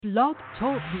Blog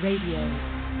Talk Radio.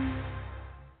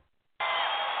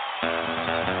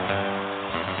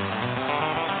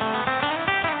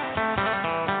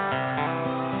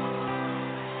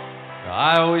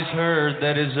 I always heard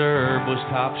that his herb was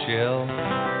top shelf,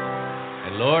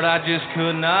 and Lord, I just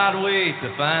could not wait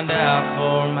to find out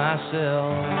for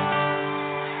myself.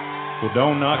 Well,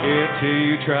 don't knock it till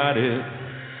you tried it,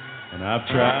 and I've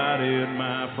tried it,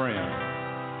 my friend.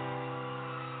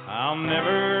 I'll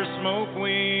never smoke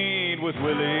weed with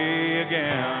Willie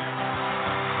again.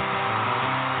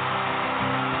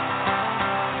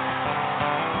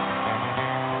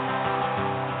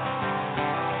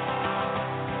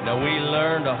 Now we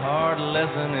learned a hard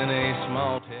lesson in a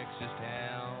small Texas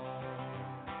town.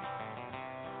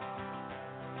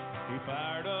 He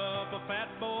fired up a fat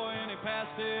boy and he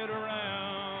passed it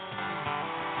around.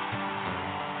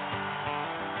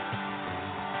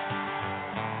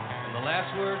 And the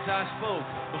last words I spoke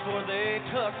before they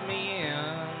tucked me in,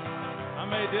 I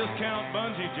may discount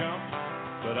bungee jump,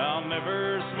 but I'll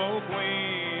never smoke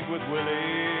weed with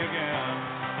Willie again.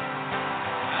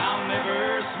 I'll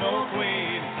never smoke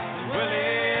weed with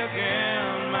Willie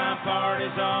again. My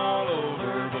party's all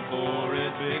over before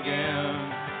it begins.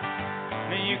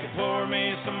 Now you can pour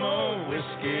me some more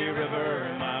Whiskey River,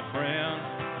 my friend,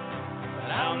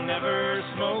 but I'll never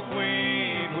smoke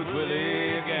weed with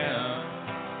Willie again.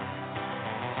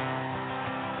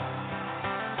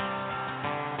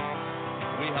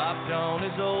 We hopped on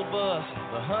his old bus,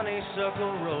 the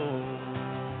Honeysuckle Rose.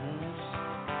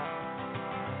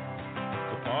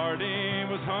 Party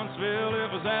was Huntsville, it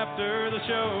was after the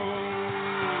show.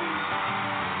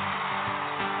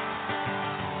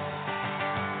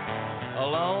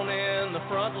 Alone in the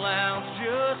front lounge,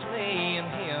 just me and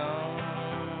him.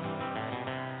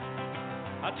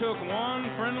 I took one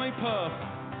friendly puff,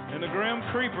 and the grim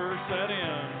creeper set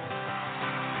in.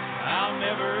 I'll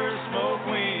never smoke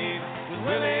weed with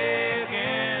Willie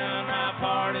again. My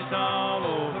party's all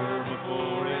over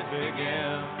before it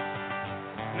begins.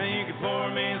 Now you can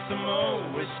pour me some more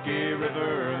Whiskey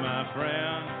River, my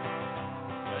friend,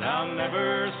 but I'll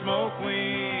never smoke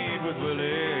weed with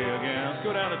Willie again. Let's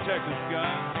go down to Texas,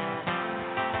 guys.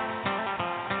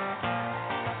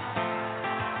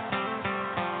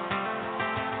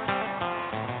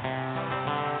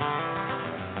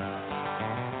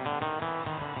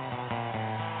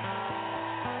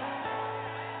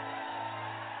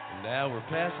 And now we're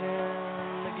passing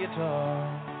the guitar.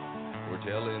 We're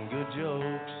telling good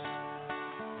jokes.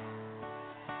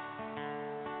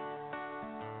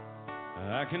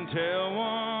 I can tell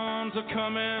one's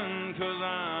a-comin' 'cause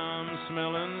I'm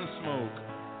smelling smoke.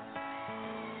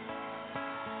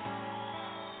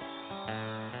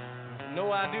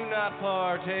 No, I do not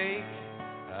partake.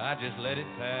 I just let it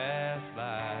pass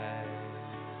by.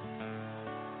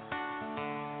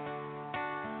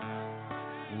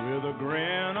 With a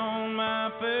grin on my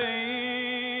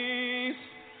face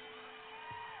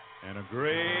and a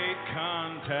great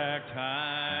contact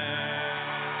high.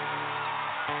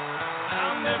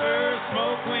 I'll never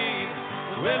smoke weed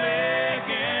with Willie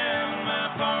again. My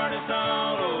party's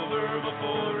all over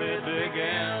before it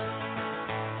began.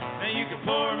 Now you can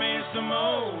pour me some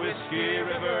more Whiskey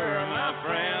River, my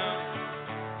friend,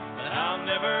 but I'll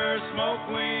never smoke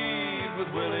weed with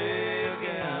Willie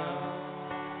again.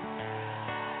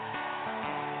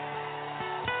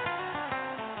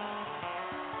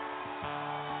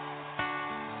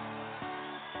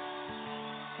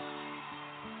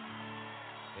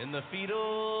 In the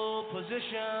fetal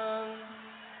position,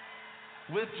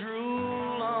 with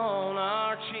drool on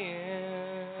our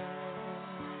chin,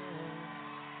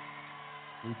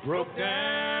 we broke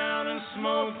down and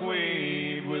smoked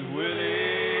weed with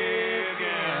Willie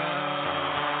again.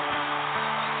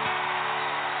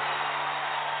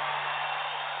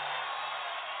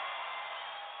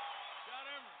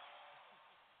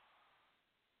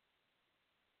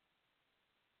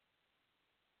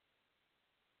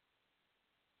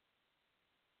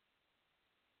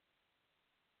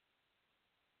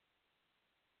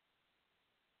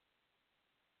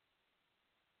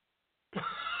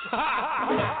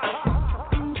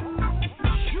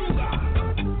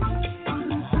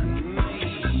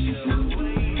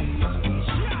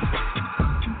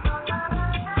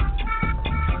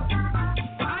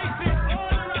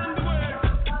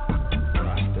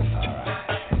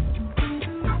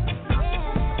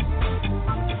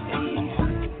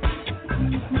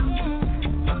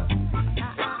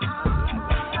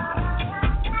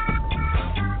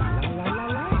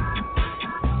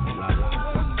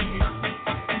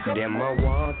 Them a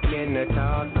walk in the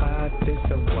talk past this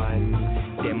a one.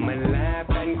 Them a laugh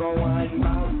and go on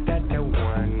about that the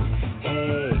one. Hey,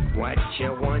 Hey, what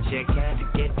you want, you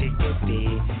can't get it.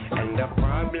 And the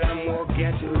problem will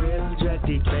get real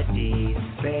dretty.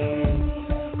 Say,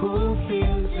 who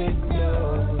feels it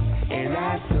knows. And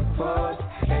I suppose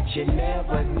that you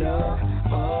never know.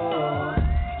 Oh,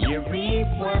 you reap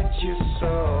what you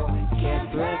sow.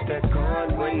 Can't plant the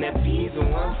corn when the peas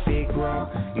won't see grow.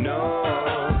 No,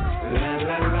 la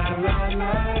la la la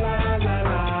la la la la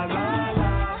la la.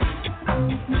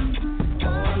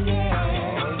 Oh yeah,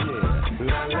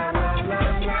 la la la la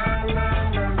la la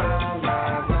la la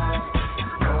la.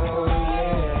 Oh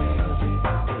yeah,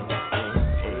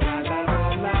 la la la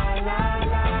la la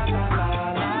la la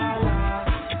la la.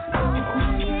 Oh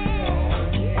yeah,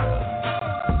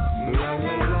 la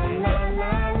la la la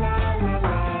la la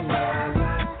la la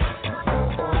la.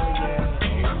 Oh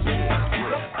yeah.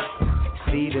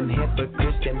 See them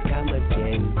hypocrites, them come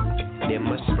again. Them a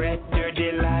spread dirty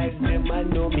lies, them a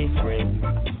know me friend.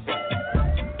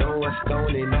 Throw a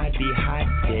stone and I be hot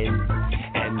then.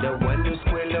 And the one who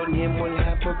squill on him will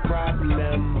have a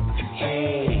problem.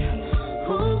 Hey,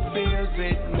 who feels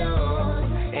it knows.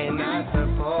 And I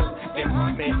suppose them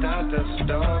heart made out of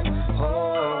stone.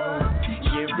 Oh,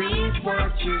 you reap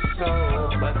what you sow.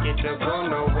 Bucket to go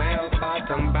nowhere,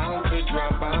 bottom bound to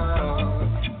drop out.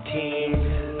 Team,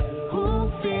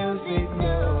 who feels it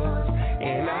knows.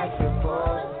 And I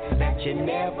suppose that you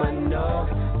never know.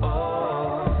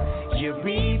 Oh, you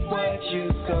reap what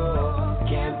you sow.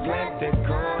 Can't plant the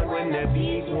corn when the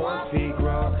bees won't see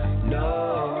grow.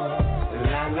 No,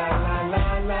 la la la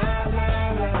la la la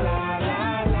la la la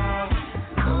la.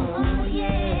 Oh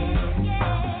yeah,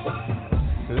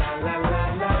 la la la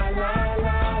la la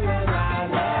la la la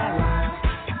la la.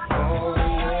 Oh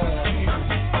yeah,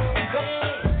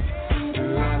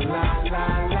 la la la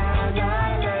la la la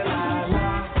la la.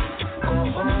 Oh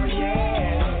yeah,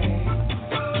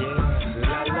 yeah,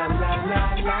 la la la la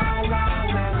la la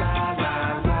la la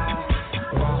la.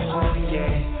 Oh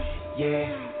yeah, yeah.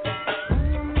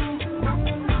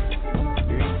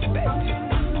 Respect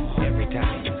every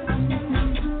time.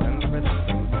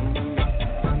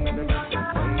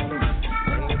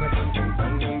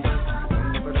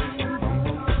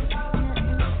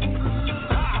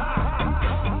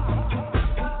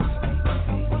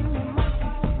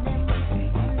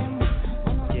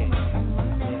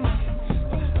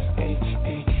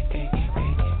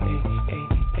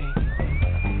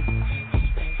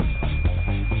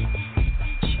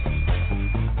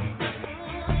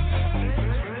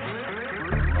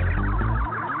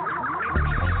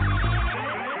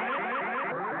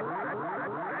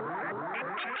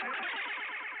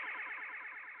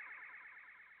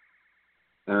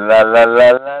 La la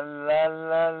la la la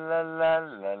la la la la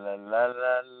la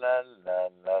la la la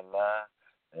la la.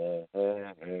 Hey, hey,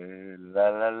 hey. La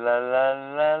la la la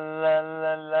la la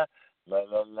la la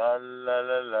la la la la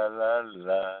la la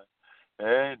la.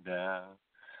 Hey now.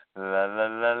 La la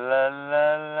la la la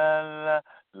la la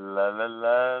la la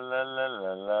la la la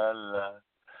la la la.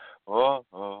 Oh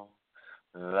oh.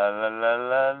 La la la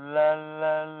la la la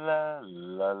la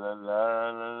la la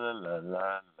la la la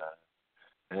la la.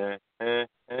 Hey, hey,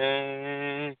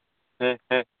 hey, hey,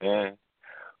 hey, hey.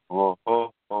 Whoa,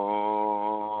 whoa,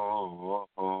 whoa, whoa,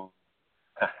 whoa.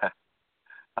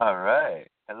 All right.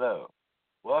 Hello.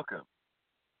 Welcome.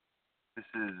 This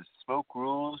is Smoke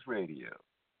Rules Radio,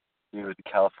 here with the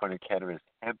California Cannabis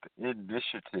Hemp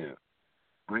Initiative,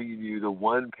 bringing you the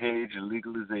one-page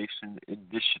legalization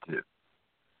initiative.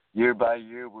 Year by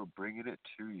year, we're bringing it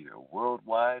to you,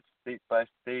 worldwide, state by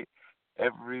state,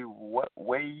 every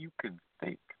way you can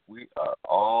think. We are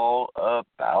all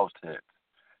about it.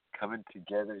 Coming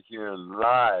together here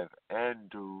live and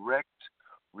direct,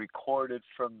 recorded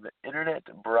from the internet,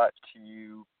 brought to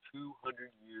you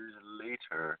 200 years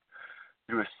later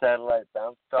through a satellite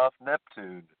bounced off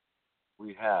Neptune.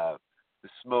 We have the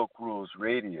Smoke Rules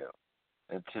Radio.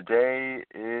 And today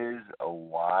is a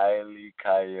Wile E.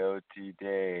 Coyote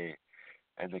day.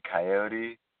 And the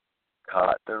coyote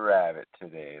caught the rabbit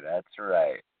today. That's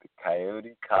right. The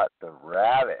coyote caught the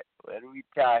rabbit. What are we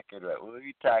talking about? What are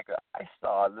we talking about? I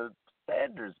saw the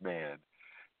Sanders man,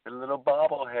 the little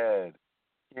bobblehead,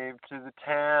 came to the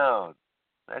town.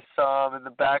 I saw him in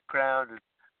the background, just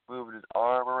moving his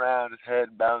arm around his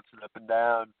head, bouncing up and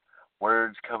down,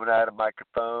 words coming out of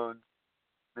microphones.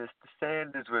 Mr.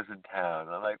 Sanders was in town.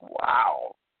 I'm like,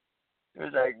 wow.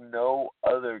 There's like no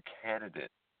other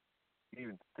candidate you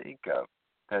even think of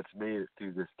that's made it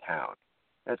through this town,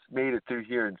 that's made it through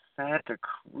here in Santa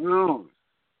Cruz.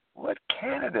 What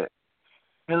candidate?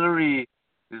 Hillary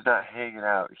is not hanging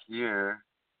out here,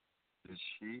 is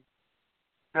she?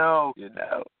 No, you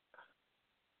know.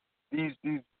 These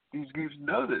groups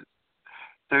know this.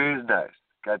 So it was nice.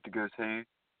 Got to go see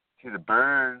the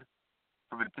burn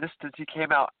from a distance. He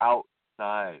came out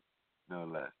outside, no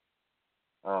less.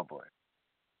 Oh boy.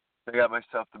 So I got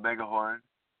myself the mega horn,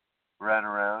 ran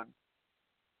around.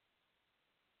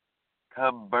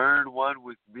 Come burn one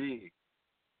with me.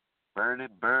 Burn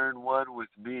it, burn one with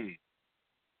me.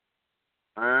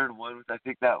 Burn one with, I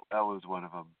think that was one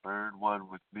of them. Burn one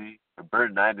with me. Or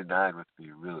burn 99 with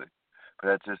me, really.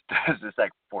 But that's just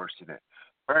like forcing it.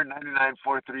 Burn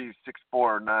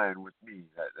 99436449 with me.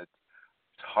 It's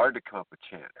hard to come up with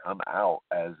chant. I'm out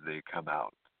as they come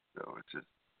out. So it's just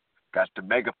got the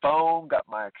megaphone, got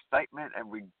my excitement, and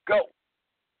we go.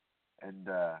 And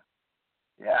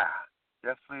yeah,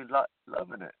 definitely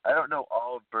loving it. I don't know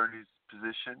all of Bernie's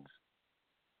positions,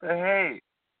 but hey,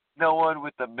 no one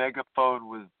with the megaphone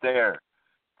was there.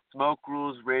 Smoke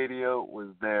Rules Radio was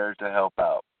there to help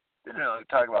out. You know, I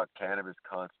talk about cannabis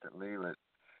constantly, but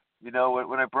you know,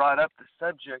 when I brought up the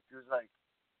subject, it was like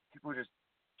people just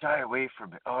shy away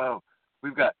from it. Oh,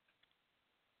 we've got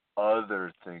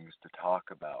other things to talk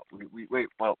about. We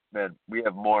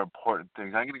have more important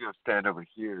things. I'm gonna go stand over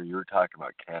here. You were talking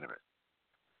about cannabis.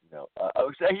 You know, I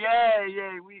would say,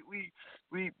 yeah,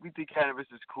 we think cannabis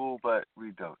is cool, but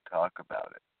we don't talk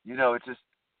about it. You know, it's just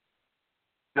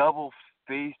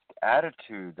double-faced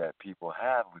attitude that people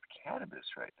have with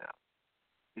cannabis right now.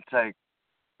 It's like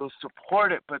they'll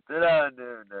support it, but no.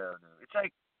 It's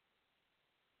like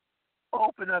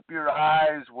open up your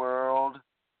eyes, world.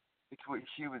 It's what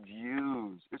humans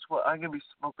use. It's what I'm gonna be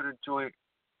smoking a joint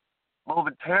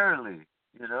momentarily.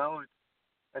 You know,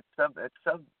 at some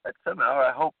hour.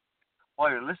 I hope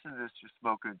while you're listening to this, you're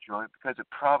smoking a joint because it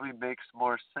probably makes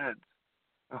more sense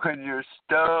when you're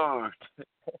stoned.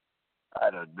 I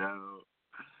don't know.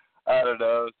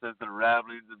 Says the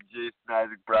ramblings of Jason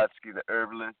Isaac Brodsky, the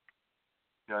herbalist,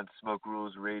 on Smoke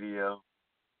Rules Radio,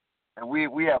 and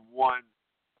we have one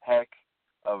heck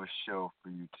of a show for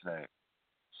you tonight.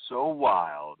 So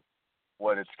wild,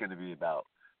 what it's going to be about.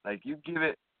 Like, you give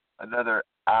it another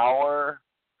hour,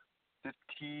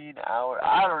 15 hours,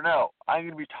 I don't know. I'm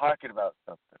going to be talking about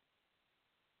something.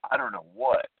 I don't know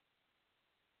what.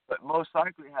 But most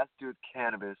likely it has to do with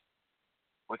cannabis,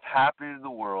 what's happening in the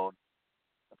world,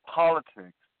 the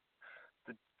politics,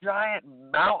 the giant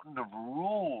mountain of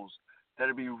rules that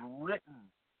will be written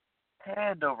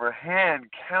hand over hand,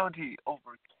 county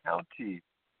over county.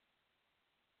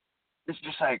 It's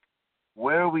just like,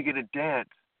 where are we going to dance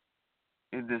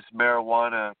in this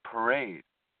marijuana parade?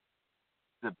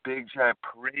 The big giant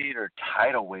parade or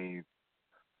tidal wave,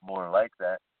 more like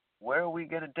that. Where are we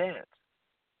going to dance?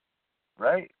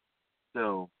 Right?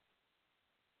 So,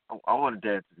 I want to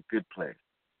dance at a good place.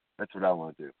 That's what I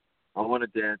want to do. I want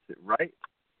to dance it right.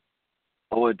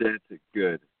 I want to dance it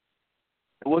good.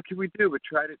 And what can we do but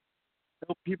try to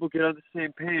help people get on the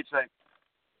same page? Like,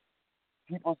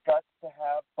 people's got to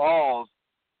have balls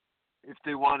if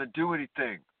they want to do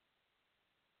anything.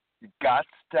 You got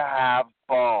to have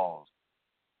balls.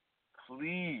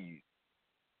 Please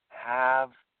have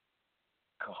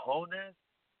cojones.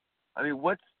 I mean,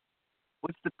 what's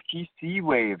the PC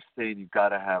way of saying you got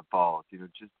to have balls? You know,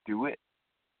 just do it.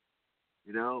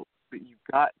 You know, but you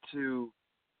got to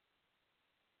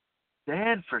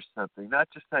stand for something, not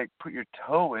just like put your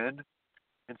toe in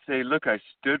and say, look, I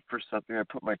stood for something, I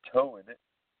put my toe in it.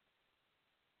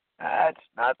 That's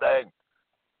nothing.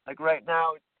 Like right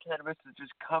now, cannabis is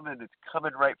just coming. It's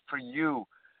coming right for you.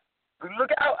 But look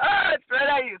out. It's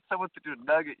right at you. Someone threw a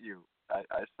nug at you.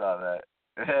 I saw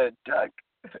that. Duck.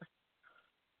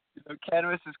 You know,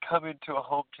 cannabis is coming to a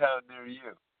hometown near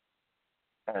you.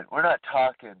 And we're not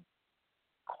talking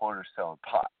corner selling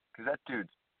pot, because that dude's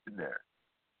in there.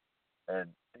 And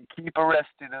they keep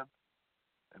arresting him,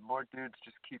 and more dudes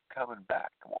just keep coming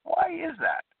back. Why is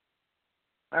that?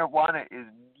 Marijuana is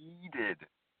needed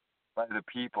by the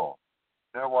people.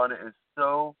 Marijuana is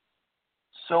so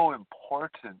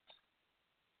important.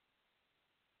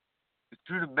 It's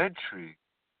rudimentary.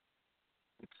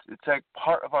 It's like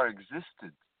part of our existence.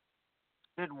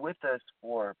 It's been with us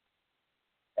for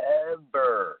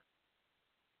ever.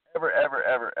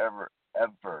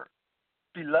 Ever.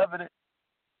 Be loving it.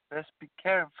 Best be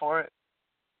caring for it.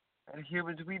 And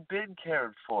humans, we've been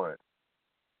caring for it.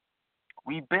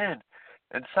 We've been.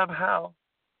 And somehow,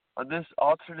 on this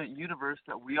alternate universe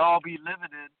that we all be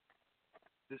living in,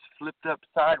 this flipped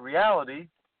upside reality,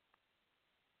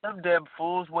 some damn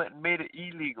fools went and made it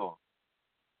illegal.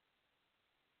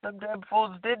 Some damn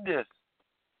fools did this.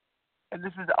 And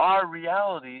this is our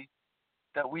reality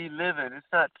that we live in. It's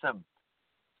not some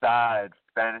side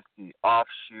fantasy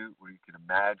offshoot where you can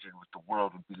imagine what the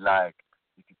world would be like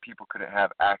if people couldn't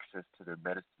have access to their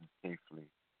medicine safely.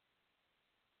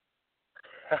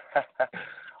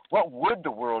 What would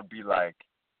the world be like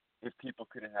if people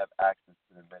couldn't have access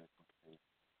to their medical space?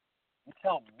 You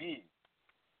tell me,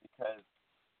 because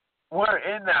we're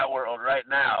in that world right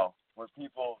now where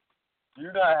people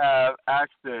do not have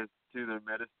access to their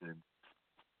medicine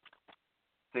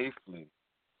safely.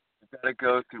 You've got to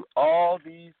go through all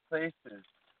these places.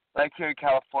 Like here in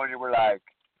California, we're like,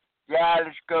 yeah,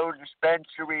 let's go to the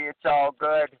dispensary. It's all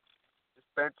good.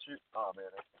 Dispensary. Oh, man.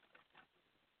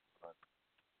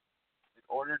 In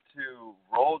order to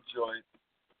roll joints,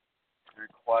 it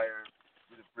requires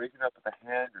either breaking up with a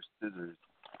hand or scissors.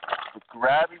 But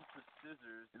grabbing for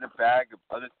scissors in a bag of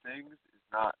other things is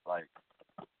not like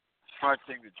a smart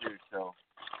thing to do. So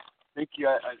thank you.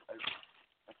 I'm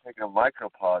taking a micro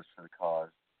pause for the cause.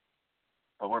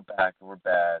 But we're back and we're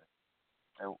bad.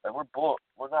 And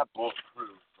we're not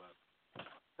bulletproof, but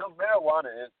no,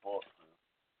 marijuana is bulletproof.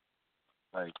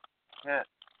 Like, you can't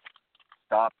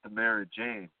stop the Mary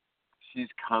Jane. She's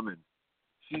coming.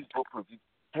 She's bulletproof.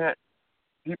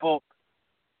 People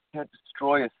can't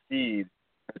destroy a seed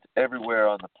that's everywhere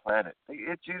on the planet.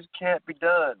 It just can't be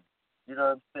done. You know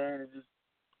what I'm saying? It's just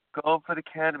going for the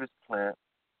cannabis plant,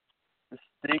 the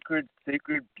sacred,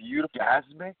 beautiful,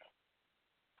 orgasmic,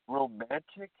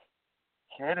 romantic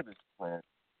cannabis plant.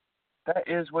 That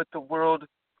is what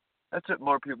that's what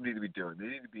more people need to be doing. They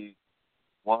need to be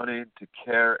wanting to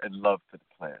care and love for the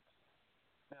plant.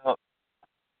 Now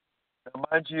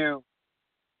mind you,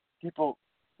 people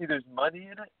see there's money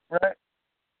in it, right?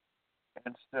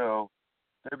 And so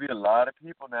there'll be a lot of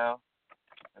people now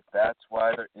that's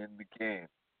why they're in the game.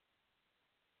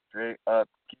 Straight up,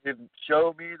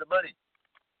 show me the money.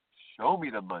 Show me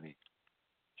the money.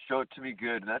 Show it to me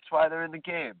good. And that's why they're in the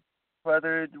game.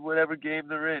 Whether whatever game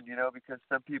they're in, because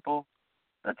some people,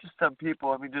 not just some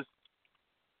people, just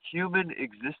human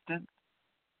existence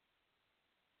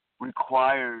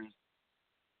requires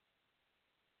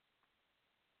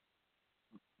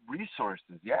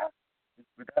resources, yeah?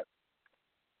 Would that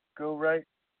go right?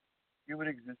 Human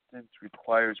existence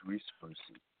requires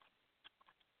resources.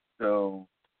 So,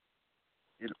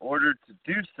 in order to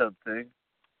do something,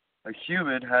 a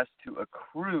human has to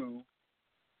accrue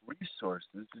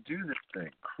resources to do this thing.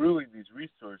 Accruing these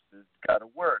resources got to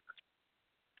work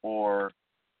or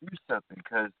do something,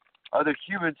 because other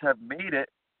humans have made it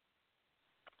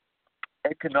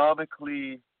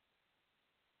economically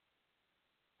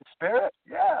disparate.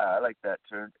 Yeah, I like that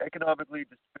term. Economically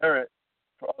disparate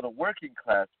for all the working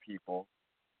class people.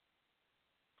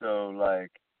 So,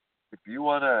 like, if you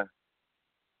want a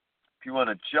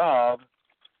job,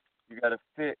 you got to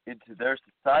fit into their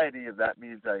society. If that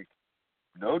means like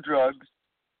no drugs,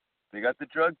 they got the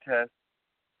drug test,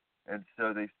 and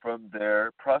so they, from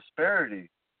their prosperity,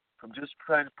 from just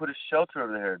trying to put a shelter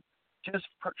over their head,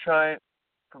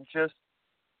 from just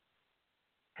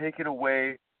taking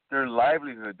away their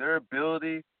livelihood, their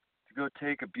ability to go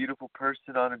take a beautiful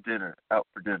person out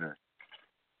for dinner.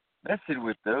 Messing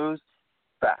with those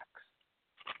facts.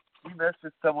 You mess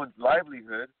with someone's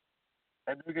livelihood,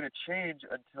 and they're going to change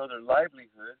until their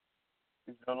livelihood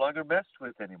is no longer messed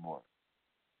with anymore.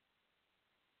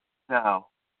 Now,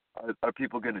 are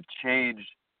people going to change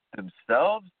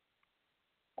themselves,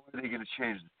 or are they going to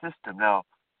change the system? Now,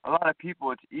 a lot of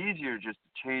people, it's easier just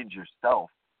to change yourself.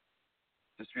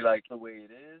 Just be like, the way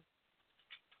it is,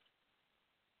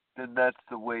 then that's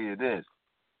the way it is.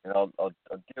 And I'll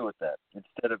deal with that.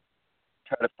 Instead of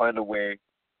trying to find a way,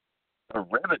 a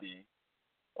remedy,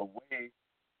 a way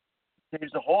to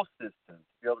change the whole system, to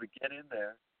be able to get in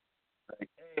there. Like,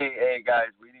 hey, guys,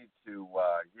 we need to,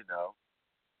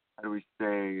 how do we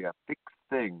say, fix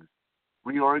things,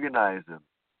 reorganize them,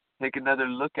 take another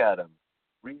look at them,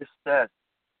 reassess,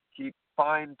 keep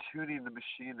fine-tuning the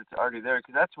machine that's already there,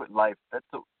 because that's what life, that's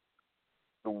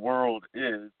the world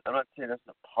is. I'm not saying that's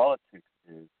what politics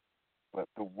is, but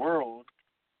the world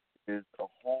is a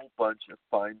whole bunch of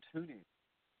fine-tuning.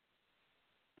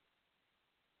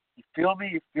 You feel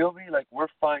me? Like, we're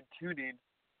fine-tuning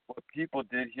what people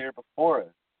did here before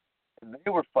us, and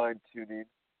they were fine-tuning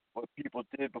what people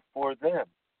did before them.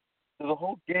 So the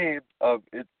whole game of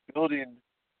it's building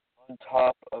on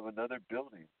top of another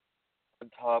building, on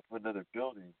top of another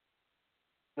building.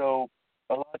 So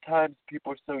a lot of times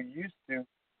people are so used to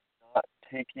not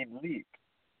taking leaps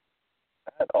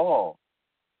at all.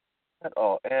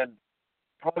 And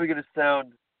probably going to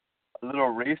sound a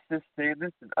little racist saying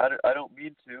this, and I don't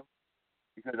mean to,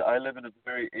 because I live in a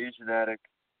very Asiatic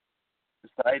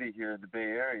society here in the Bay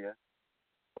Area.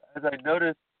 As I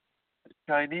noticed, the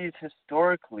Chinese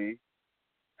historically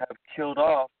have killed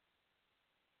off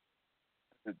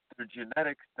their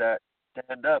genetics that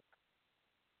stand up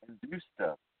and do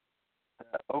stuff.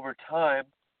 That over time,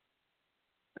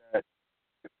 that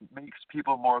makes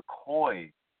people more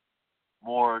coy,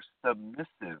 more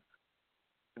submissive.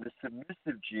 And the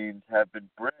submissive genes have been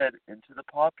bred into the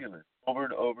populace over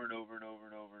and over and over and over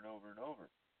and over and over and over.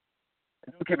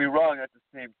 And don't get me wrong, that's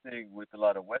the same thing with a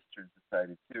lot of Western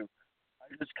society too.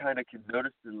 I just kind of can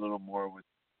notice it a little more with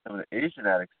some of the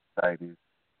Asiatic societies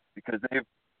because they've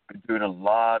been doing a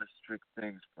lot of strict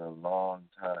things for a long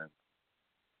time,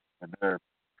 and they're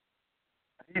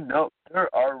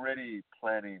already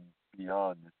planning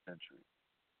beyond this century.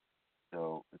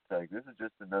 So it's like this is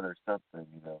just another something,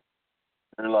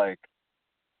 They're like,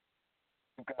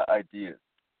 you've got ideas,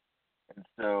 and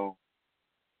so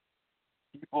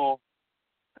people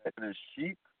that are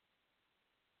sheep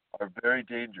are very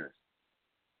dangerous.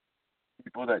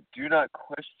 People that do not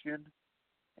question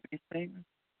anything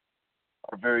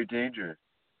are very dangerous.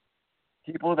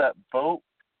 People that vote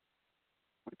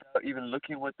without even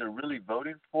looking what they're really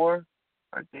voting for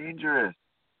are dangerous.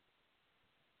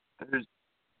 There's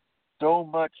so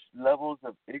much levels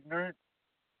of ignorance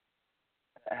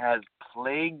that has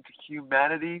plagued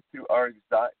humanity through our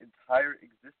entire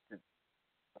existence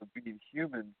of being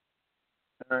humans.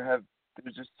 There's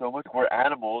just so much. We're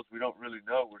animals. We don't really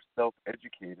know. We're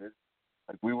self-educated.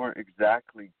 Like we weren't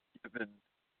exactly given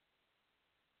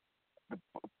the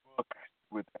book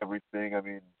with everything. I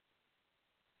mean,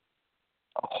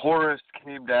 Horace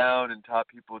came down and taught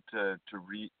people to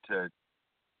read to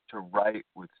write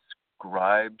with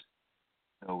scribes,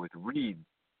 with reed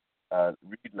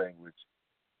language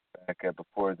back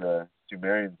before the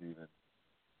Sumerians even.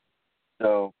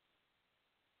 So,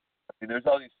 I mean, there's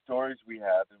all these stories we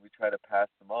have, and we try to pass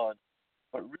them on.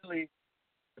 But really,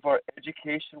 if our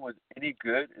education was any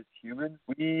good as humans,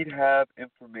 we'd have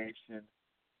information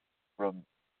from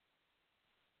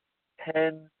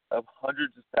tens of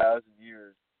hundreds of thousand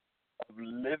years of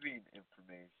living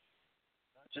information,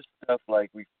 not just stuff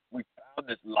like we found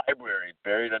this library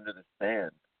buried under the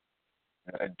sand.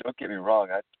 And don't get me wrong,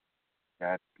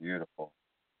 that's beautiful.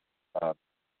 But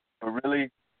really,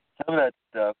 some of that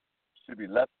stuff should be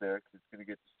left there because it's going to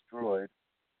get destroyed.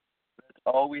 But that's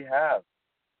all we have.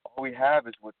 All we have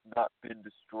is what's not been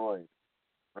destroyed,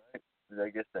 right? I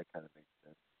guess that kind of makes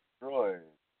sense. Destroyed,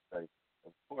 like,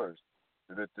 of course.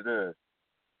 Da-da-da-da.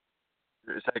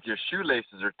 It's like your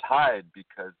shoelaces are tied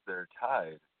because they're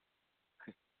tied.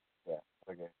 Yeah,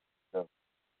 okay. So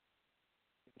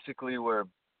basically we're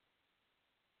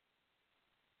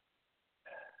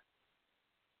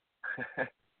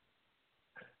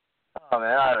oh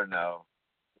man, I don't know.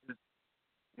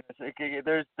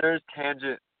 There's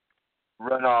tangent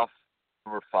runoff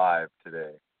number 5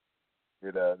 today.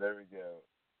 There we go.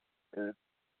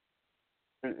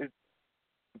 It's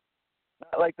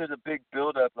not like there's a big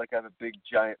build up, like I have a big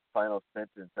giant final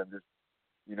sentence. I'm just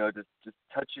just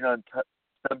touching on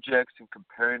subjects and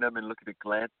comparing them and looking at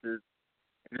glances.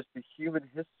 And just the human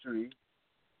history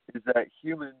is that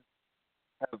humans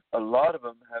a lot of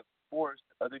them have forced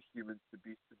other humans to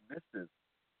be submissive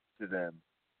to them.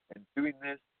 And doing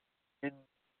this in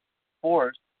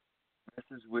force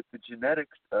messes with the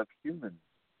genetics of humans.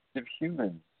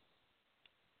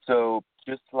 So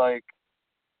just like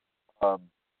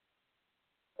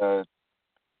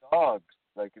dogs,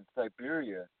 like in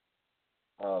Siberia,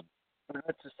 or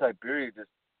not just Siberia, just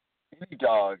any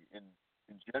dog in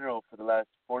general for the last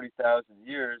 40,000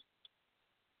 years,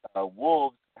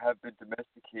 wolves have been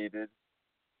domesticated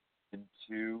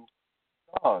into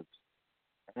dogs.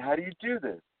 And how do you do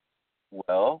this?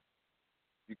 Well,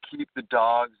 you keep the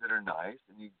dogs that are nice,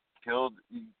 and you kill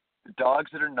the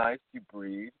dogs that are nice, you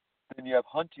breed. Then you have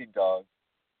hunting dogs,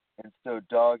 and so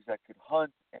dogs that could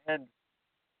hunt and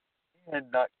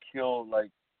not kill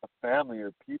like a family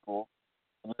or people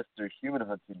unless they're human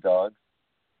hunting dogs.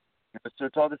 So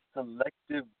it's all this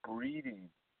selective breeding,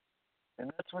 and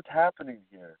that's what's happening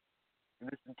here in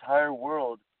this entire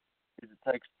world. It's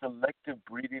like selective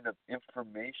breeding of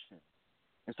information.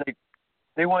 It's like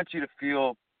they want you to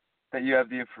feel that you have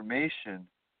the information,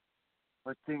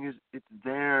 but the thing is, it's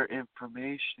their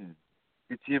information.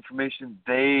 It's the information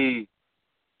they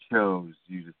chose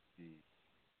you to see.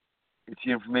 It's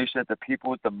the information that the people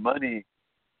with the money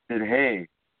said, hey,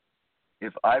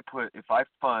 if I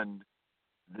fund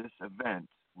this event,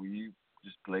 will you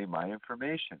display my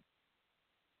information?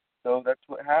 So that's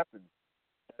what happens.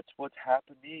 That's what's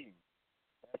happening.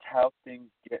 That's how things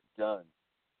get done.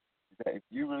 Is that if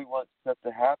you really want stuff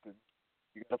to happen,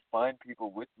 you got to find people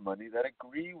with money that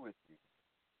agree with you.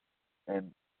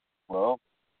 And, well,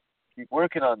 keep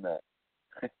working on that.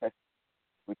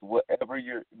 With whatever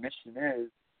your mission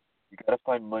is, you got to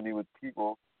find money with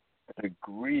people that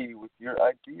agree with your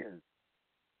ideas.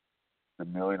 A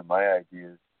million of my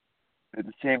ideas At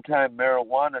the same time,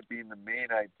 marijuana being the main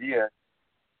idea,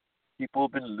 people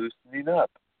have been loosening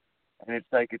up. And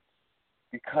it's like it's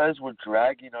because we're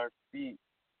dragging our feet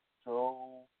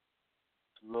so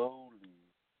slowly,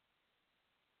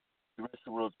 the rest of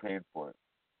the world's paying for it.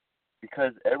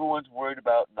 Because everyone's worried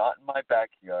about not in my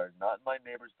backyard, not in my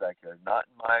neighbor's backyard, not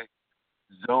in my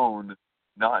zone,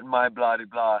 not in my blah blah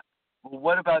blah. Well,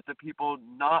 what about the people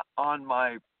not on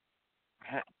my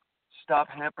stop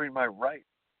hampering my right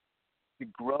to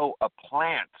grow a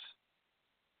plant?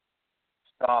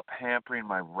 Stop hampering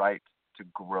my right to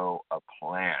grow a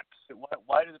plant.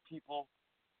 Why do the people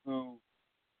who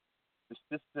the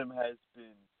system has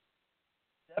been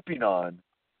stepping on,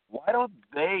 why don't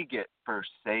they get first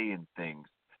say in things?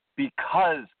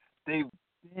 Because they've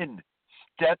been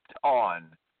stepped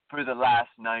on for the last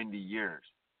 90 years.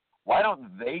 Why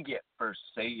don't they get first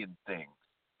say in things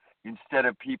instead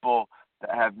of people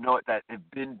that have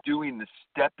been doing the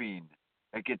stepping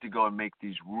that get to go and make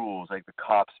these rules, like the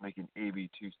cops making AB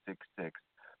 266,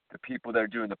 the people that are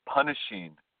doing the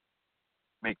punishing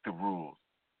make the rules.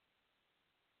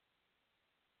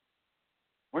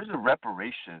 Where's the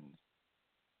reparations?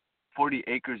 40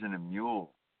 acres and a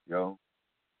mule, yo.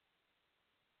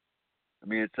 I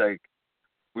mean, it's like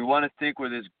we want to think we're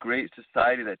this great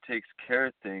society that takes care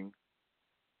of things,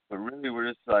 but really we're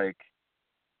just like,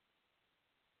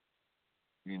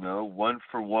 you know, one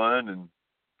for one and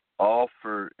all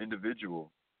for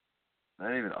individual.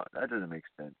 That doesn't make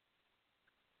sense.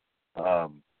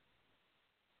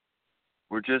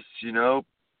 We're just, you know,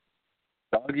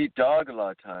 dog eat dog a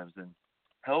lot of times, and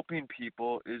helping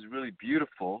people is really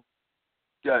beautiful.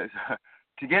 Guys,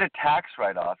 to get a tax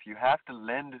write-off, you have to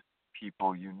lend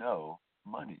people you know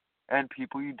money, and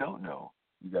people you don't know,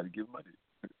 you got to give money.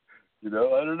 You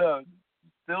know, I don't know,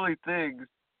 silly things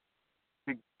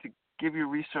to give your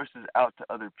resources out to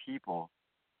other people,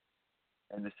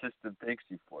 and the system thanks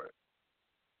you for it.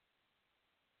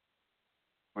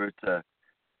 Where it's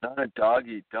not a dog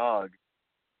eat dog,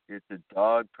 it's a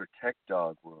dog protect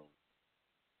dog world.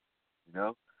 You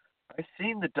know, I've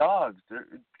seen the dogs. They're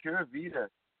in Pura Vida.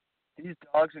 These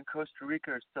dogs in Costa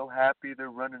Rica are so happy. They're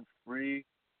running free.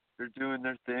 They're doing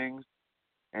their things,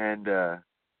 and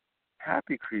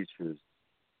happy creatures.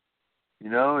 You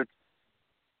know,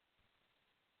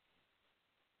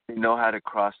 they know how to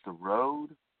cross the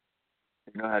road.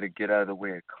 They know how to get out of the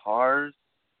way of cars,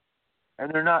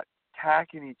 and they're not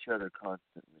attacking each other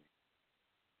constantly.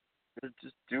 They're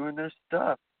just doing their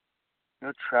stuff. You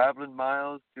know, traveling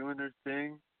miles, doing their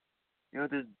thing. You know,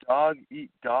 this dog eat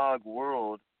dog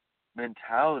world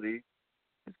mentality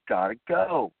has got to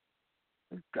go.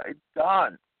 It's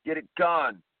gone. Get it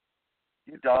gone.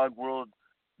 Get dog world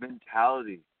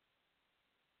mentality.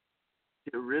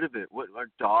 Get rid of it. What are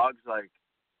dogs like?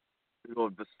 Big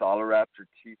old Velociraptor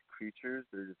teeth creatures.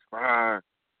 They're just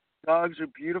dogs are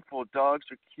beautiful. Dogs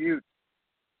are cute.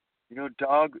 You know,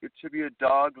 it should be a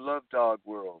dog love dog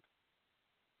world.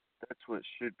 That's what it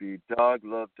should be. Dog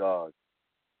love dog.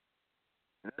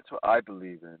 And that's what I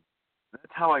believe in.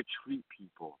 That's how I treat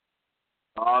people.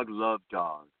 Dog love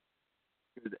dog.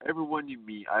 Because everyone you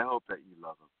meet, I hope that you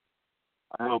love them.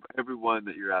 I hope everyone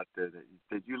that you're out there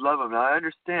that you love them. Now I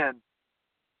understand.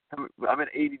 I'm an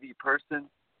ADD person.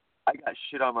 I got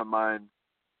shit on my mind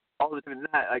all the time. And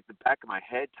that, like, the back of my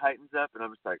head tightens up, and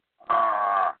I'm just like,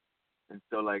 ah. And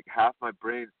so, like, half my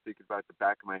brain's thinking about the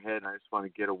back of my head, and I just want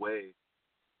to get away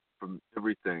from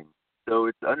everything. So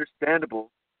it's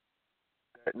understandable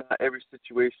that not every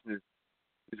situation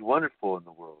is wonderful in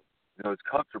the world. You know, it's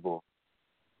comfortable.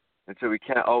 And so we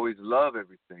can't always love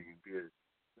everything and be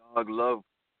a dog love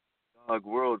dog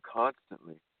world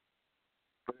constantly.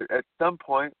 But at some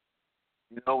point,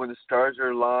 you know, when the stars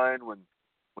are aligned, when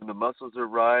the muscles are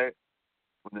right,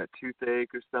 when that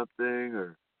toothache or something,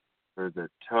 or the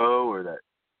toe, or that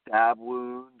stab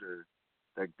wound, or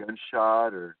that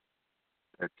gunshot, or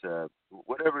that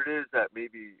whatever it is that may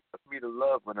be of me to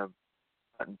love when I'm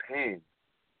not in pain.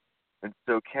 And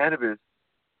so cannabis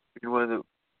is one of the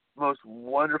most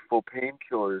wonderful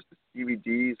painkillers, the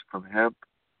CBDs from hemp.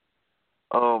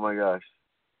 Oh my gosh.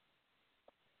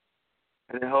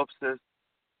 And it helps us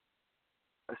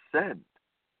ascend.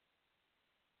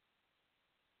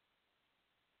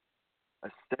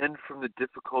 Ascend from the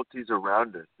difficulties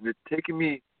around us. And it's taken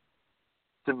me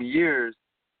some years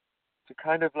to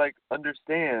kind of like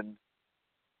understand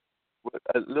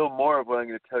a little more of what I'm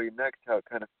going to tell you next, how it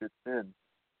kind of fits in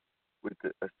with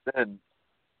the ascend.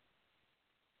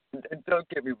 And don't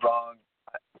get me wrong,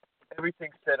 everything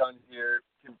said on here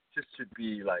just should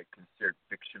be like considered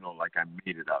fictional, like I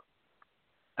made it up.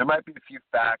 There might be a few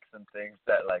facts and things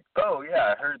that like, oh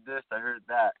yeah, I heard this, I heard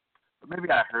that. Or maybe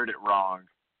I heard it wrong.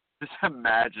 Just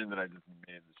imagine that I just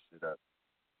made this shit up.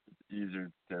 It's easier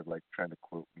instead of like trying to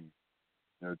quote me.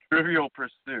 Trivial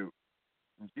Pursuit.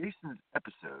 In Jason's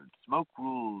episode, Smoke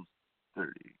Rules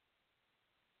 30,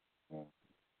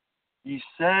 he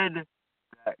said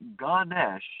that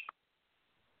Ganesh,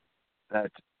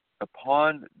 that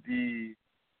upon the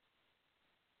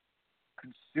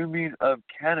consuming of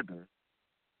cannabis,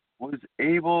 was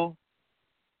able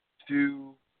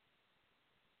to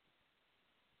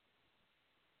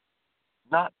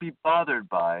not be bothered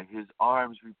by his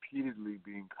arms repeatedly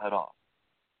being cut off.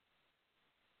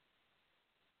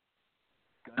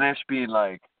 Ganesh being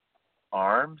like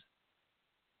arms,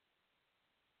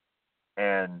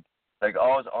 and like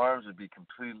all his arms would be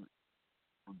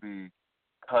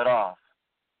cut off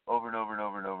over and over and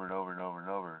over and over and over and over and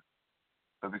over.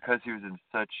 But because he was in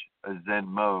such a Zen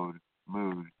mood,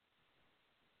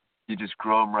 he just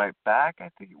grow them right back, I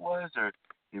think it was, or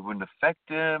it wouldn't affect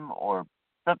him, or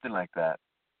something like that.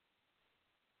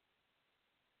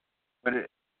 But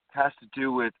it has to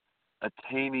do with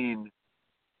attaining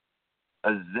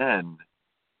a Zen,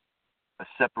 a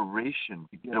separation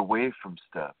to get away from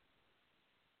stuff.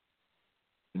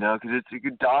 Because it's a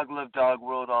good dog love dog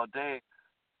world all day,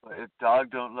 but if dog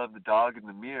don't love the dog in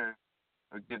the mirror,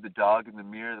 or give the dog in the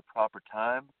mirror the proper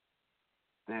time,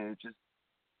 then it just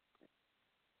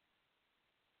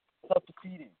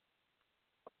self-defeating.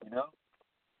 It's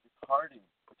hurting,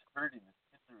 it's hindering,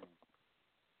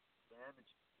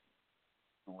 damaging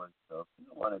to oneself. You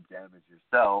don't want to damage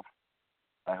yourself.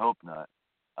 I hope not.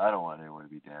 I don't want anyone to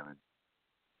be damaged.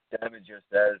 Damage just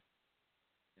as,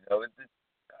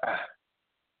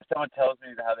 if someone tells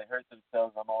me how they hurt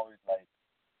themselves, I'm always like,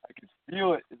 I can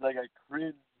feel it. It's like I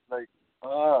cringe. It's like,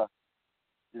 So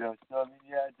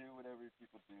do whatever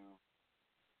people do.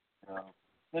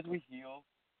 As we heal,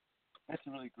 that's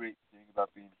a really great thing about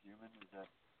being human, is that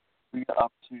we get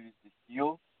opportunities to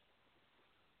heal,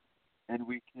 and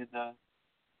we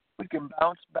can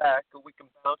bounce back, or we can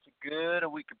bounce it good, or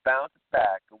we can bounce it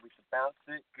back, or we can bounce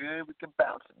it good, we can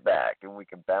bounce it back, and we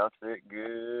can bounce it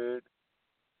good.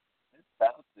 Just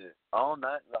bounce it all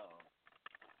night long.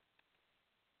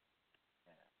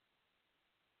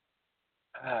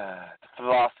 The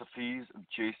philosophies of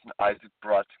Jason Isaac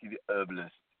Brodsky, the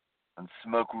herbalist, on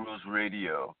Smoke Rules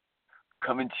Radio,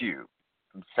 coming to you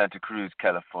from Santa Cruz,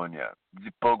 California.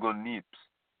 The Pogo Nips,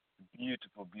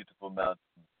 beautiful, beautiful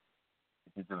mountain.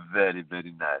 It is a very,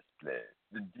 very nice place.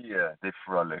 The deer, they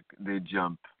frolic, they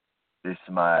jump, they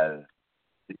smile,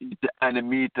 they eat the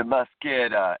Anemita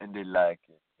muscata, and they like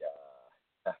it.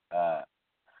 Yeah.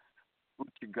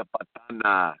 Uchiga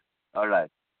patana. All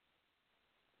right.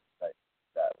 Right,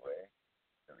 that way.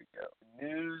 There we go. The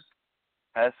news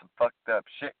has some fucked up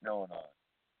shit going on.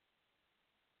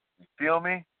 You feel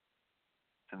me?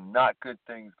 Some not good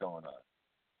things going on.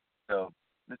 So,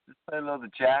 let's just play a little of the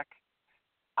Jack.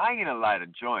 I ain't gonna light a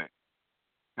joint,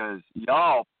 because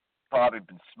y'all probably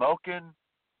been smoking,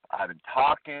 I've been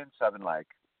talking, so I've been like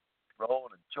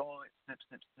rolling a joint,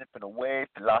 snipping away,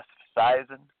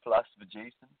 philosophizing.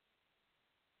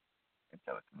 And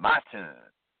so it's my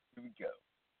turn. Here we go.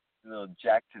 A little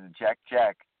Jack to the Jack.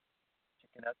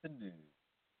 Checking out the news.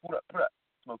 What up?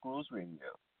 Smoke Rules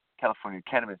Radio. California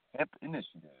Cannabis Hemp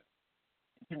Initiative.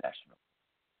 International.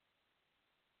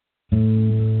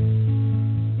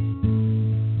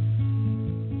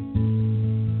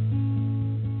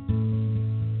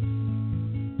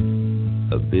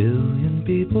 A billion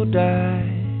people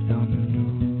died on the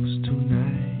news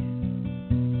tonight,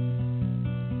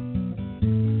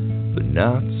 but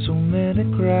not so many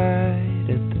cried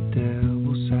at the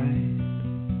devil's sight.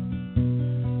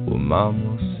 Well,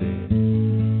 Mama said,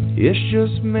 it's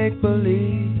just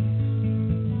make-believe.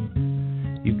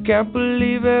 You can't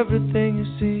believe everything you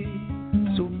see,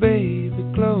 so baby,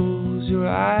 close your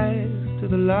eyes to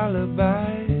the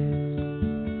lullabies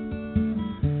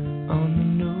on the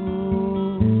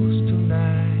news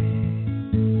tonight.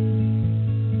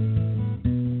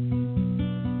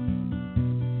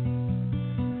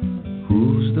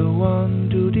 Who's the one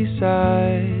to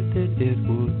decide that it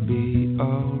would be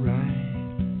alright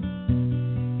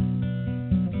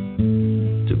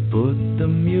to put the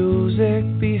music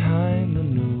behind the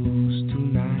news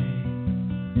tonight?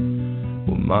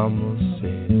 Well, Mama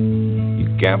said, you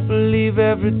can't believe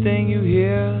everything you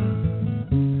hear.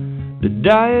 The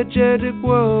diegetic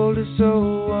world is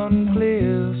so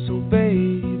unclear, so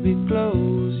baby,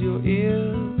 close your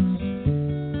ears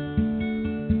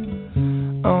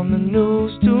on the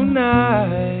news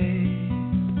tonight,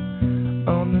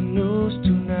 on the news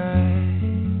tonight.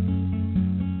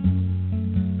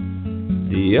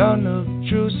 The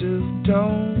unobtrusive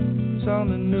tones on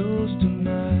the news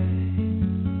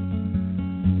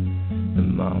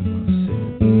Mama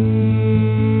said,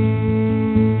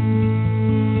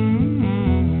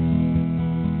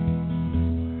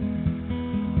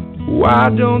 why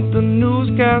don't the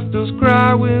newscasters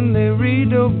cry when they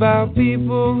read about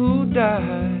people who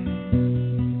die?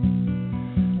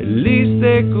 At least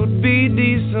they could be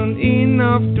decent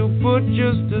enough to put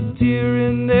just a tear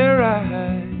in their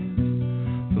eyes.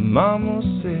 But Mama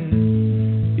said,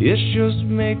 it's just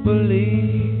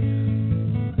make-believe.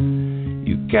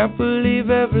 You can't believe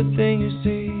everything you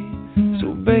see.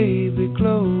 So baby,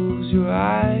 close your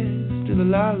eyes to the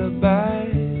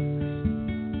lullabies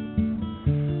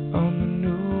on the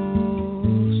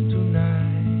news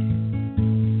tonight.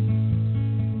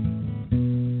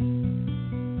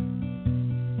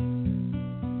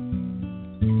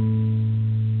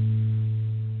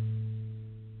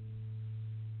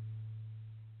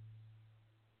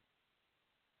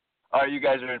 All right, you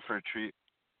guys are in for a treat.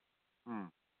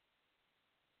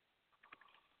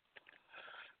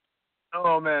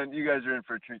 Oh man, you guys are in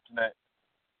for a treat tonight.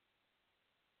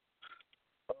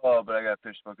 Oh, but I got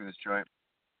fish smoking this joint.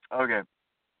 Okay.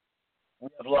 We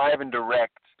have live and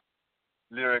direct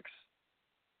lyrics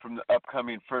from the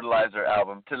upcoming Fertilizer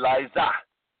album, To Liza,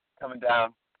 coming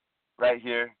down right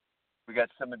here. We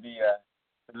got some of the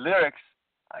lyrics.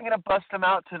 I'm going to bust them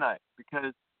out tonight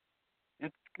because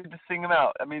it's good to sing them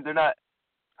out. I mean, they're not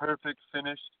perfect,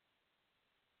 finished.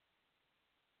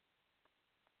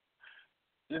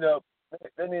 You know,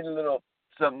 they need a little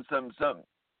something.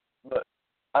 But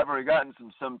I've already gotten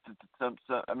some.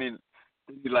 I mean,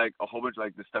 they need like a whole bunch of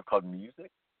like this stuff called music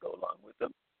to go along with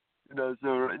them. You know,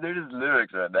 so they're just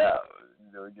lyrics right now.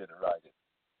 You know, we get it rocking.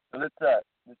 So let's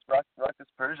rock this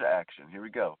Persia action. Here we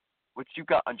go. What you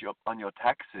got on your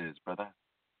taxes, brother?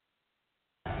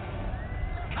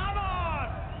 Come on!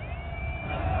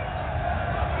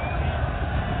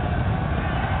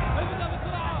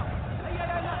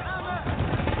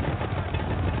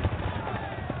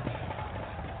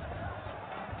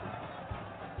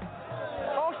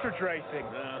 Ostrich racing.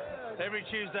 Every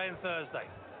Tuesday and Thursday.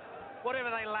 Whatever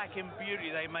they lack in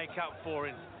beauty, they make up for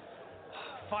in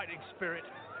fighting spirit.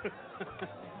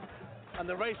 And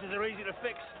the races are easy to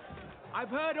fix. I've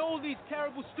heard all these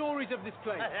terrible stories of this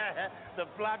place. The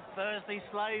bloodthirsty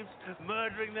slaves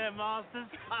murdering their masters.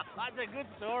 That's a good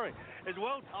story. It's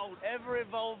well told, ever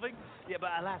evolving, yeah,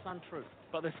 but alas untrue.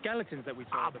 But the skeletons that we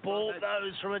saw. I bought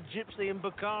those from a gypsy in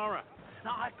Bukhara.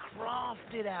 Now, I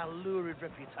crafted our lurid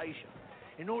reputation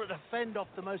in order to fend off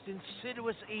the most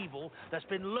insidious evil that's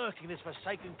been lurking this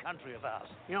forsaken country of ours.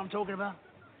 You know what I'm talking about?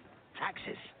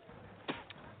 Taxes.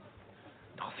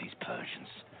 Not these Persians.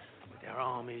 Their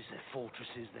armies, their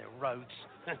fortresses, their roads.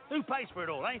 Who pays for it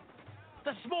all, eh?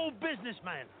 The small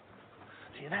businessman.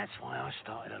 See, that's why I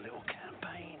started a little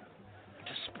campaign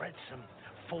to spread some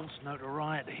false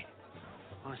notoriety.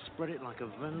 I spread it like a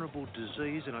venerable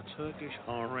disease in a Turkish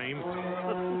harem.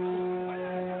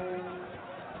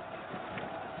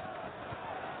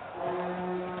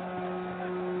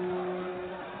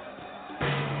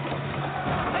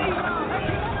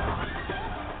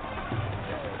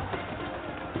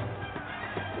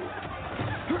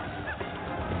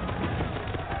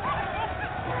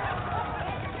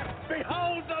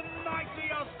 Behold the mighty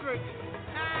ostrich!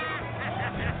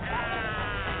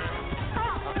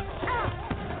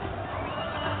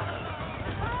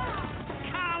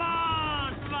 Come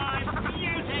on, my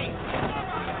beauty!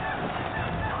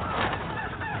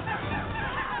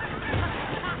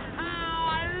 I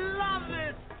love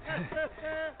this!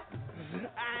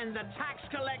 And the tax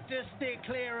collectors steer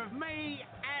clear of me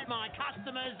and my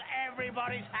customers.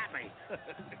 Everybody's happy.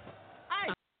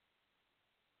 Hey!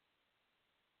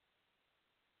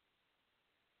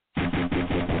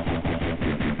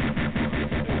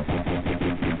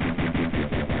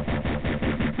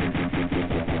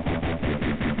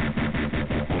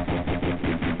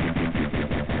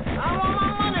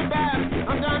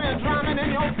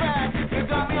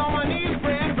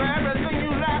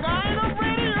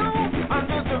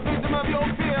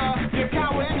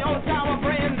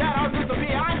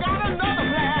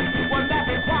 One that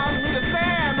requires me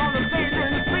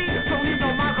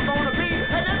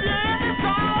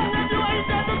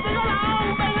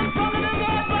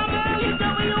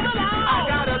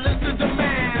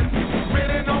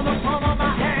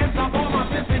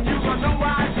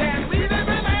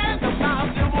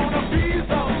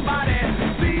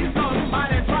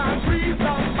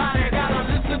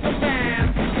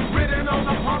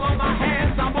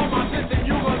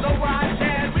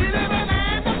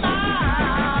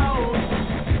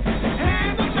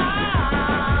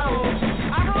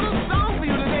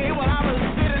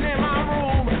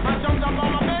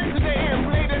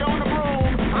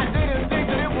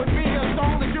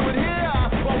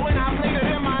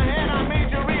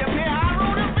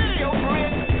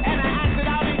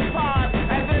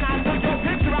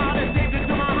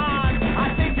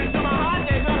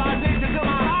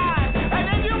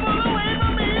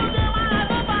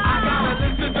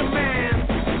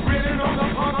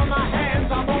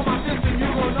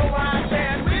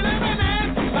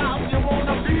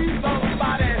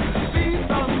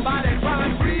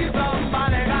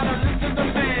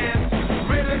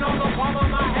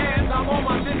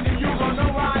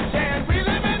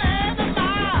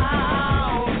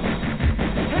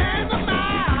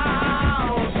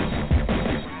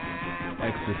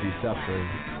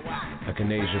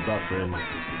echinacea buffering.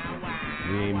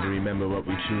 We aim to remember what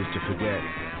we choose to forget.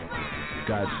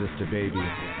 God's sister baby,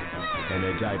 and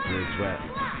her diaper is wet.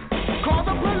 Call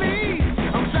the police,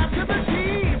 I'm strapped to the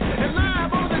teeth, and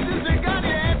liable this is the gun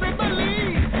you ever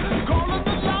believe. Calling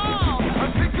the law,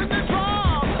 I'm fixing the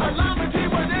draw. Alarmity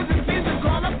when there's a season,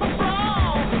 call up a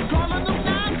brawl. Calling them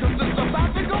now, cause it's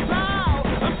about to go pow.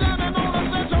 I'm standing on the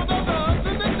central of the ups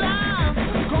and the downs.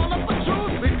 Call up a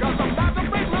truth, because I'm about to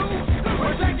break loose.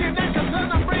 We're taking that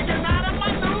concern, I'm breaking out of my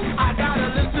noose. I got a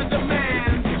list of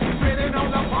demands, written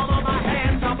on the palm of my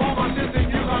hands. I'm on my system,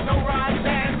 you got no right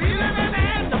stand. We living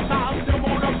in the house, you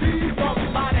wanna be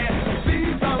somebody,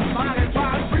 see somebody,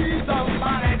 try and free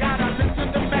somebody. Got a list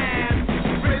of demands,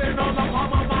 written on the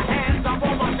palm of my hands. I'm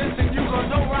on my system, you got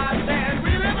no right stand.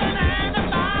 We living in the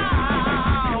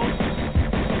house,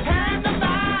 hand them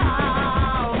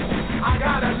out. I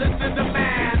got a list of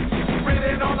demands,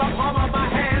 written on the palm of my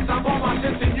hands. I'm on my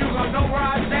system, you got no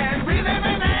right stand. We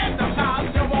living in the house,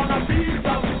 you wanna be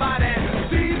somebody,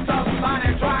 see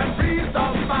somebody, try and free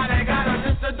somebody. Got a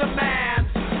list of demands,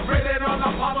 written on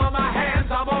the palm of my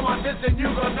hands. I'm on my system,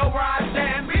 you got no right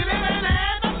stand. We living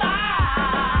in the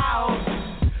house,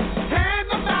 hand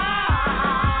them out.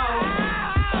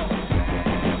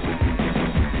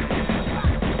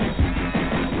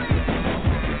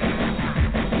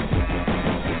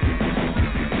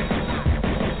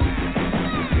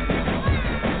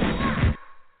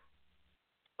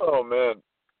 Oh man.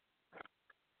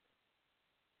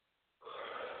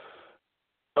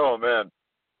 Oh man.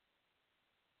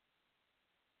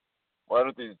 Why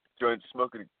don't these joints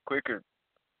smoke it quicker?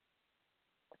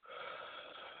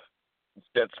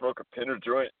 Instead, smoke a pin or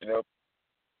joint, you know.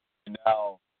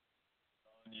 Now,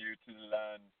 on you to the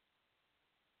land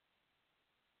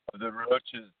of the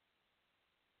roaches.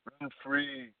 Run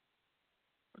free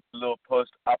with the little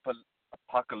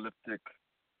post-apocalyptic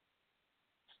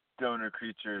stoner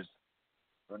creatures.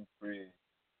 Run free.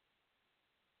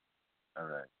 All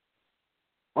right.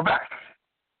 We're back.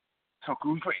 So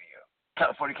Cruz Radio,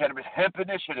 California Cannabis Hemp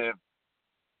Initiative.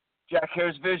 Jack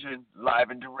Hare's Vision, live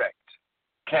and direct.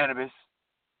 Cannabis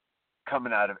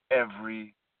coming out of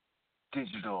every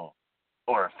digital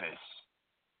orifice.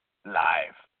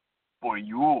 Live for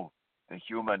you, the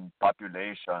human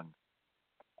population. All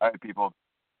right, people.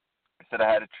 I said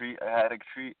I had a treat. I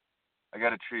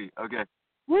got a treat. Okay.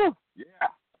 Woo! Yeah.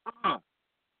 All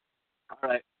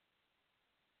right.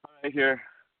 All right, here.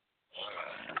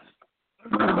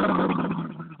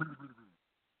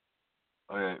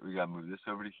 Okay, we gotta move this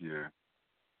over to here.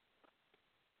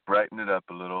 Brighten it up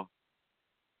a little.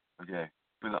 Okay,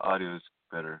 when the audio is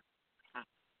better.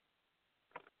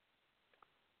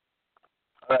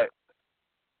 All right.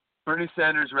 Bernie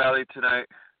Sanders rally tonight.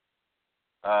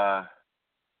 I'm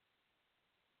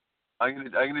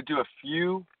gonna do a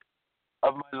few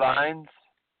of my lines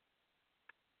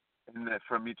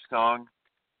from each song.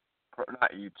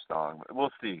 Not each song, but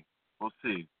we'll see.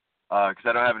 Because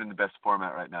I don't have it in the best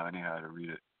format right now anyhow to read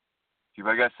it. See,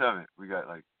 but I got some of it. We got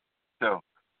so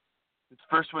this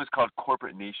first one is called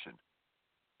Corporate Nation.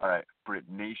 All right, Corporate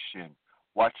Nation.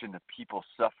 Watching the people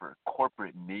suffer.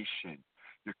 Corporate Nation.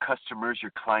 Your customers,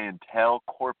 your clientele.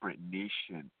 Corporate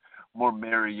Nation. More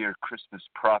merrier Christmas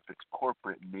profits.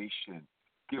 Corporate Nation.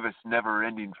 Give us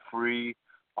never-ending free.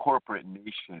 Corporate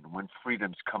Nation. When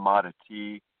freedom's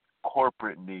commodity.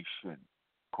 Corporate Nation.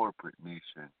 Corporate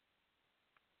Nation.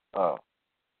 Oh.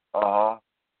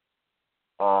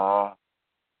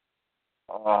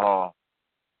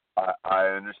 I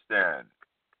understand.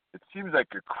 It seems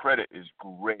like your credit is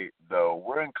great, though.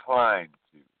 We're inclined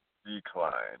to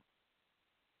decline.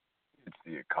 It's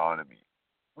the economy.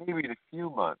 Maybe in a few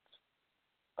months.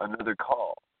 Another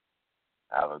call.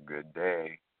 Have a good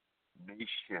day.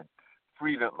 Nation.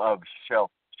 Freedom of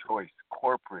shelf choice.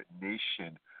 Corporate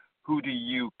Nation. Who do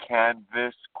you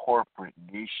canvas? Corporate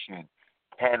Nation.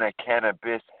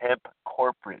 Cannabis hemp?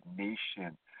 Corporate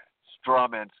Nation.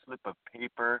 Strawman slip of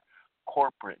paper?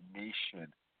 Corporate Nation.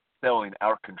 Selling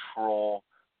our control?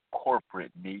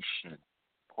 Corporate Nation.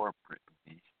 Corporate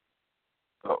Nation.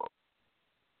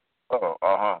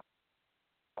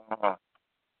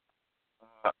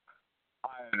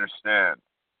 I understand.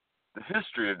 The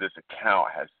history of this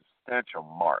account has substantial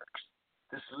marks.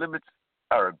 This limits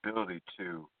our ability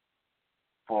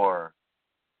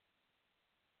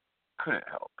couldn't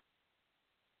help.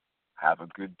 Have a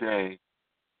good day.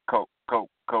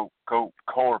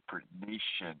 Corporate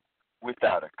Nation.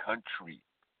 Without a country.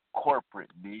 Corporate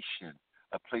Nation.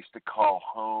 A place to call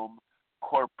home.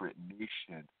 Corporate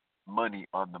Nation. Money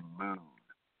on the moon.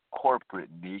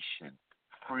 Corporate Nation.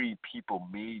 Free people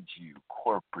made you.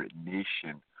 Corporate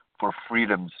Nation. For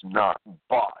freedom's not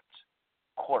bought.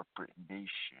 corporate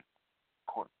nation.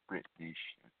 Corporate nation.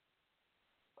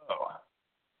 Oh.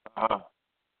 Uh-huh.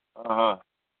 Uh-huh.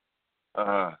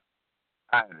 Uh-huh.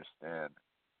 I understand.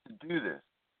 To do this,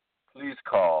 please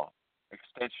call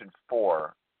extension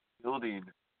 4, building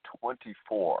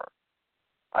 24.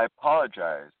 I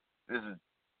apologize. This is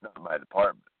not my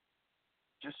department.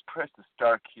 Just press the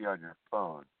star key on your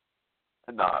phone,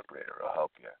 and the operator will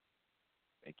help you.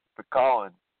 Thank you for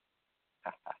calling.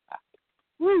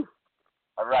 Woo!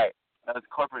 All right. That was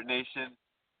Corporate Nation.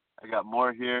 I got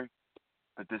more here,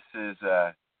 but this is,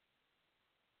 I'm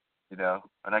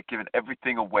not giving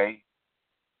everything away.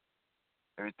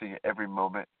 Everything at every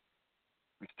moment.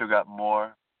 We still got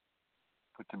more.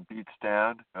 Put some beats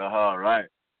down. All right.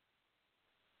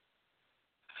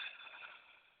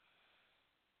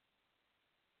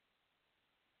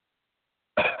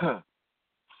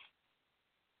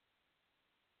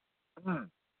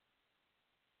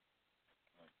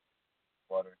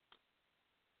 Water.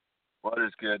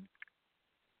 Water's good.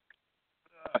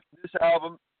 This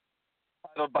album,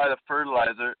 titled by the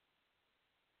Fertilizer,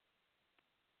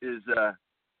 is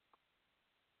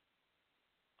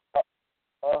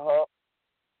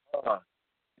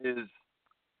is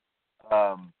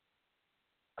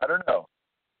I don't know.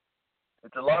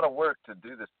 It's a lot of work to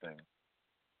do this thing,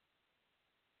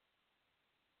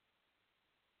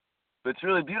 but it's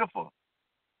really beautiful.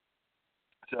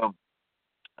 So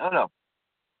I don't know.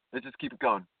 Let's just keep it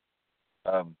going.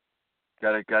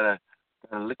 Gotta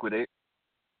liquidate.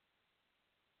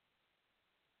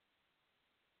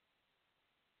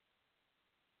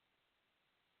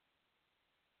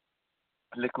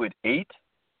 Liquid 8?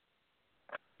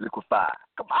 Liquefy.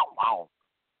 Come on, wow.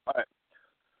 All right.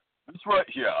 This right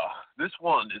here, this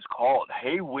one is called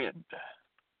Hey Wind.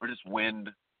 Or just Wind,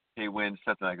 Hey Wind,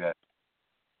 something like that.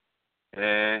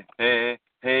 Hey, hey,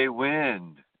 hey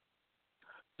wind,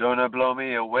 don't blow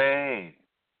me away.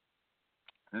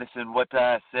 Listen what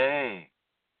I say.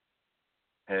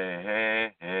 Hey,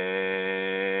 hey,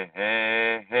 hey,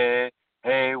 hey, hey,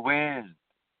 hey wind,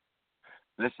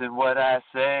 listen what I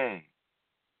say.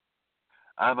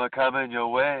 I'm a-coming your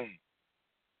way.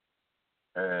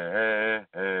 Hey, hey,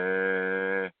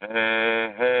 hey,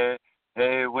 hey, hey,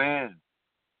 hey, wind.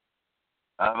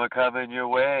 I'm a-coming your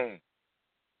way.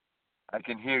 I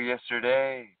can hear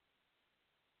yesterday.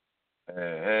 Hey,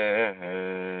 hey,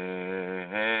 hey,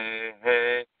 hey,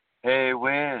 hey, hey,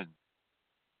 wind.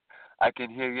 I can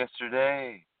hear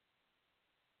yesterday.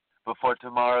 Before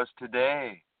tomorrow's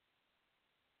today.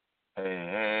 Hey,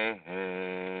 hey,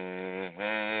 hey,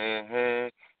 hey,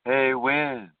 hey, hey,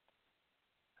 wind.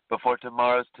 Before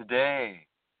tomorrow's today.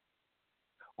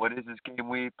 What is this game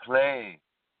we play?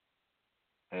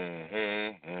 Hey,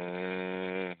 hey,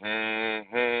 hey, hey,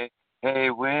 hey, hey,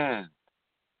 wind.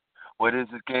 What is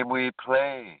this game we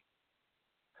play?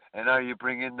 And are you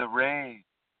bringing the rain?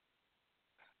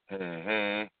 Hey,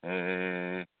 hey,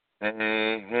 hey,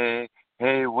 hey, hey,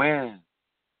 hey, wind.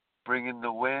 Bringing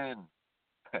the wind.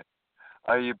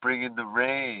 Are you bringing the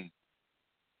rain?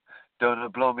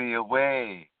 Don't blow me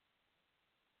away.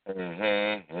 Hey,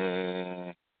 hey,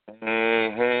 hey,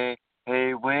 hey, hey,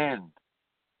 hey, wind.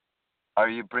 Are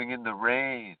you bringing the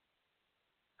rain?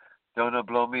 Don't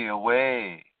blow me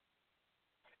away.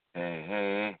 Hey,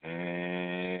 hey,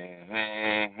 hey,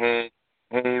 hey, hey,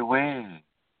 hey, wind.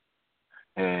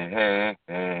 Hey, hey,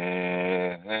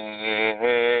 hey, hey,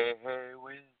 hey, hey,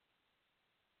 wind.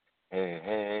 Hey,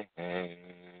 hey, hey,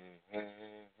 hey,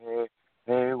 hey,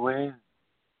 hey, wind.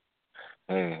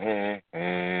 Hey, hey,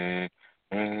 hey,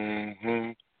 hey,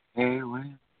 hey, hey,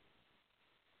 wind.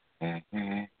 Hey,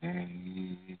 hey,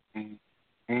 hey, hey,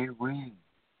 hey, wind.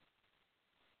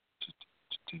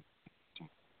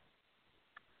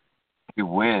 Hey,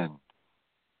 wind.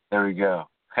 There we go.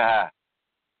 Ha.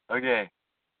 Okay.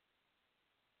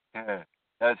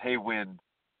 That's Hey Wind.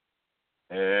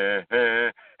 Hey,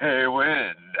 hey, hey,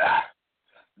 wind.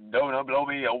 Don't blow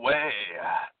me away.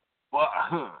 Well,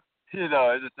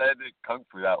 I just had to kung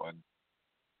fu that one.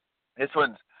 This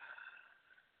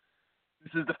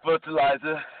is the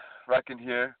Fertilizer rocking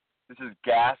here. This is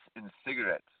Gas and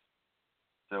Cigarettes.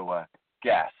 So,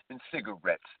 gas and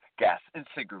cigarettes, gas and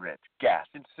cigarettes, gas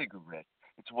and cigarettes.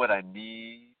 It's what I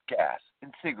need. Gas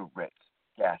and cigarettes,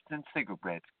 gas and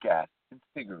cigarettes, gas and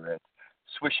cigarettes.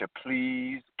 Swisher,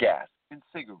 please. Gas and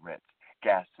cigarettes,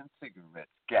 gas and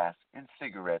cigarettes, gas and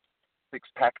cigarettes.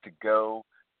 6-pack to go.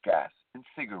 Gas and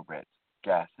cigarettes,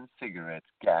 gas and cigarettes,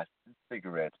 gas and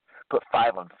cigarettes. Put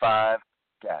 5 on 5.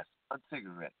 Gas on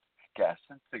cigarettes, gas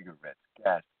and cigarettes,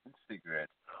 gas and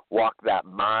cigarettes. Walk that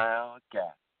mile.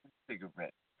 Gas and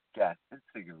cigarettes, gas and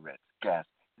cigarettes, gas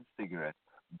and cigarettes.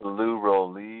 Blue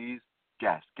rollies,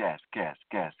 gas, gas, gas,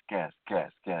 gas, gas,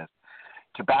 gas, gas.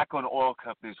 Tobacco and oil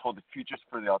companies hold the futures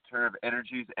for the alternative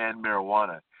energies and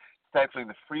marijuana, stifling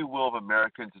the free will of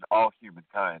Americans and all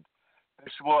humankind.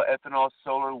 Vegetable, ethanol,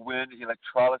 solar, wind,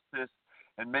 electrolysis,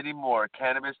 and many more.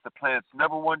 Cannabis, the plant's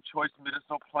number one choice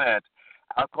medicinal plant,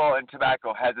 alcohol and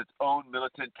tobacco, has its own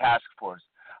militant task force.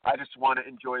 I just want to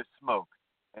enjoy a smoke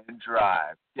and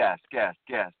drive. Gas, gas,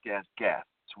 gas, gas, gas.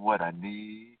 It's what I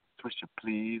need. Swisher,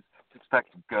 please. 6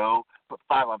 packs to go. Put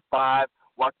 5 on 5.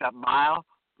 Walk that mile.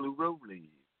 Blue rollies.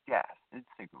 Gas and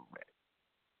cigarettes.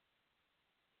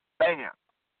 Bam.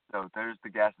 So there's the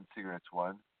gas and cigarettes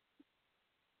one.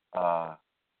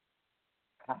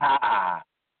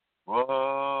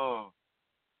 Whoa.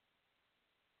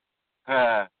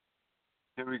 Here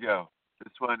we go.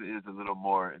 This one is a little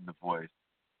more in the voice.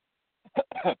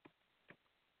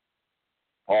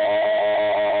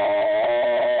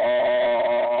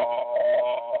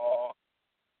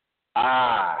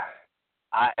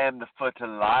 I am the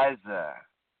fertilizer.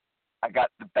 I got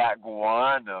the bat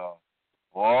guano.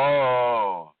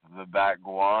 Whoa, the bat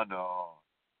guano.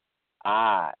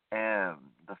 I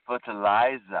am the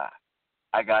fertilizer.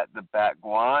 I got the bat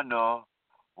guano.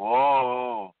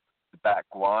 Whoa, the bat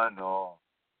guano.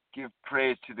 Give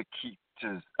praise to the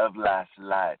keepers of last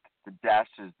light, the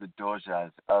dashers, the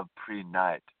dojas of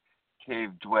pre-night.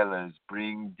 Cave dwellers,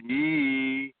 bring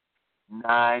thee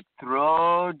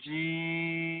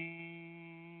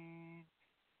nitrogen,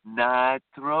 nitrogen.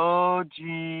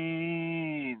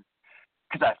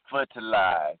 'Cause I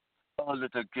fertilize. Oh,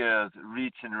 little girls,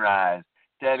 reach and rise.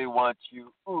 Daddy wants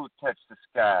you, ooh, touch the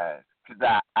skies. 'Cause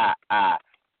I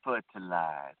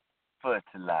fertilize,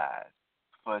 fertilize,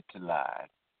 fertilize.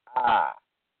 I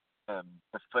am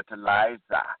the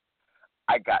fertilizer.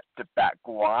 I got the bat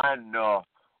guano.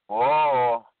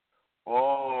 Oh,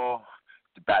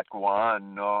 the bat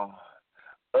guano.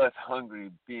 Earth-hungry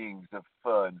beings of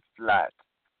fur and flight.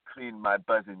 Clean my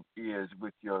buzzing ears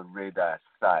with your radar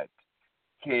sight.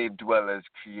 Cave dwellers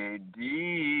create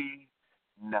thee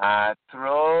nitrogen,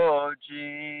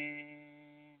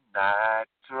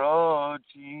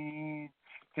 nitrogen.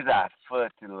 'Cause I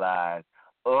fertilize.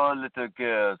 Oh, little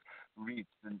girls, reach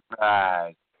and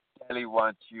rise. Daddy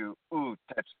wants you, ooh,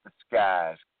 touch the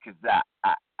skies. 'Cause I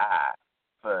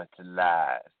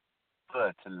fertilize,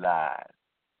 fertilize,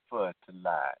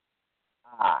 fertilize.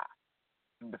 I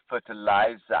am the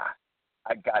fertilizer.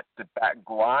 I got the bat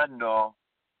guano.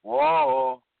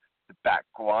 Whoa, the bat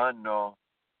guano.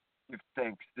 Give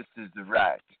thanks, this is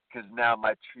right. 'Cause now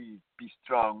my trees be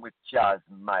strong with Jah's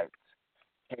might.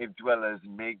 Cave dwellers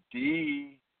make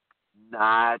thee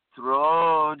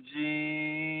nitrogen,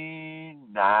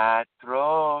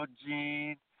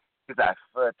 nitrogen. 'Cause I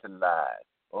fertilize.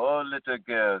 Oh, little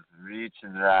girls, reach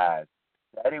and rise.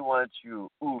 Daddy wants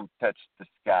you, ooh, touch the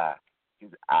sky.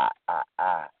 'Cause I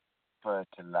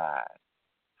fertilize,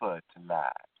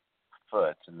 fertilize,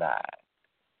 fertilize.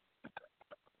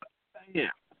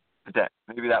 Yeah.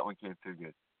 Maybe that one came through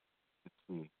good. Let's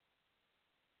see.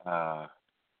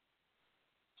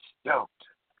 Stoked.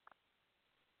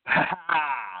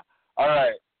 All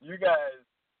right, you guys.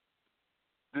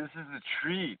 This is a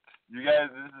treat. You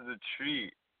guys, this is a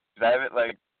treat. I haven't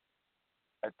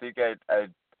I think I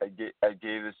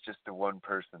gave this just to one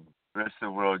person. The rest of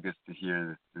the world gets to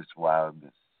hear this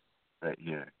wildness right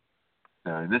here.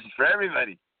 So, and this is for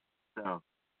everybody. So,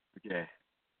 okay,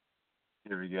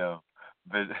 here we go.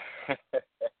 But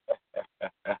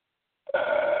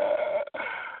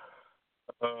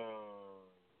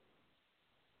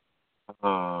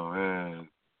oh man.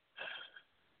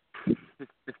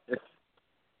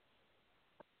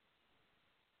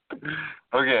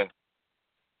 Okay.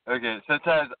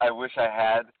 Sometimes I wish I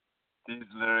had these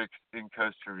lyrics in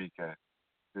Costa Rica.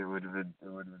 It would have been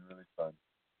really fun.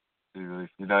 You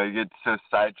get so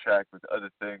sidetracked with other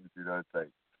things. It's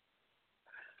like,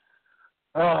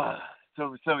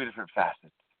 so many different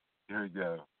facets. Here we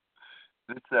go.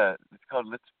 It's called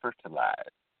Let's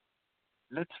Fertilize.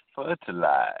 Let's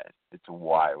fertilize. It's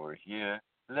why we're here.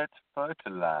 Let's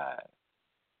fertilize.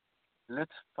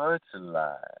 Let's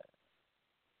fertilize.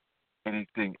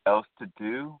 Anything else to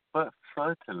do but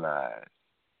fertilize.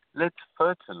 Let's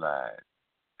fertilize.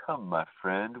 Come, my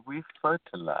friend, we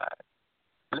fertilize.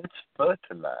 Let's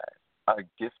fertilize. Our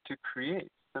gift to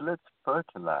create. So let's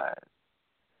fertilize.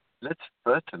 Let's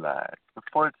fertilize.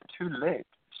 Before it's too late,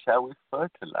 shall we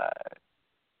fertilize?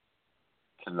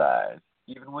 Fertilize.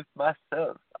 Even with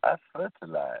myself, I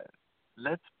fertilize.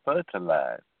 Let's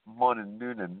fertilize. Morning,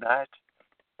 noon, and night.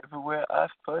 Everywhere I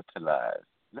fertilize.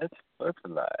 Let's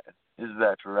fertilize. Is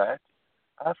that right?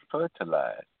 I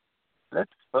fertilize.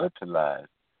 Let's fertilize.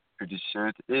 Pretty sure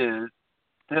it is.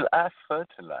 Still I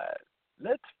fertilize.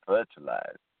 Let's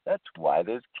fertilize. That's why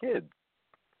there's kids.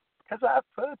 'Cause I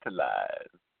fertilize.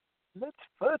 Let's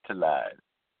fertilize.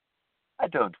 I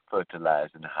don't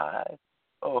fertilize and hide.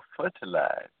 Oh,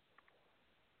 fertilize.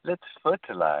 Let's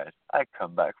fertilize. I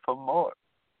come back for more.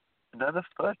 Another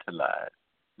fertilize.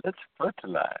 Let's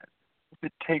fertilize. If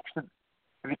it takes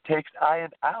I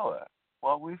an hour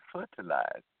while we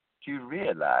fertilize, do you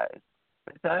realize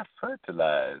that I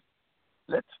fertilize?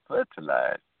 Let's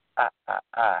fertilize.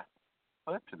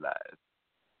 Fertilize.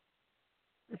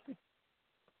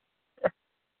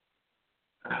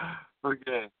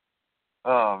 Okay.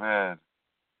 Oh man.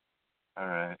 All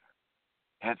right.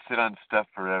 Can't sit on stuff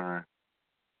forever.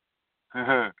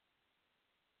 This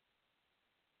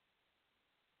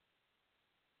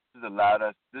is the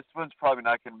loudest. This one's probably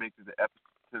not gonna make it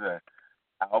to the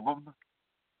album,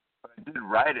 but I did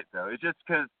write it though. It's just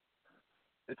because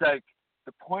it's like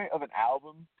the point of an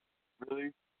album,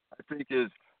 really, I think,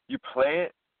 is you play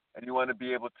it and you want to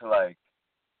be able to like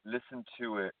listen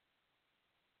to it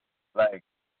like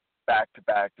back to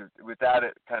back without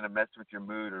it kind of messing with your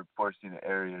mood or forcing the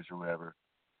areas or whatever.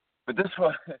 But this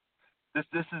one, this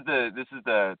is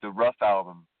the rough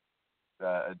album.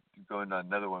 Going on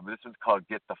another one, but this one's called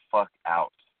 "Get the Fuck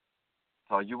Out."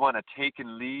 So you want to take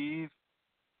and leave?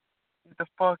 Get the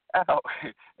fuck out.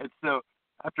 And so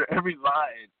after every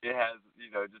line, it has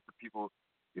just the people.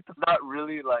 It's not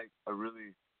really like a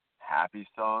really happy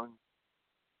song,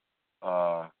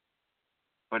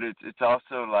 but it's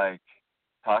also like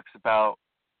talks about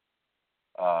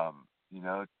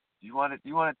you want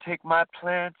to take my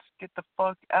plants? Get the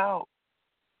fuck out.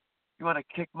 You want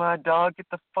to kick my dog? Get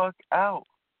the fuck out.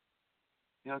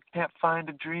 Can't find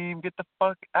a dream? Get the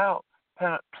fuck out.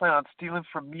 Plan on stealing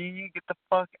from me? Get the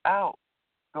fuck out.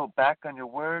 Go back on your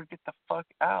word? Get the fuck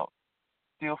out.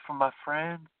 Steal from my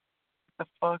friends? Get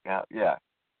the fuck out. Yeah.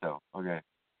 So, okay.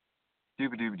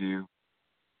 Dooba-dooba-doo.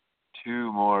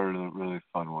 Two more really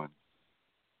fun ones.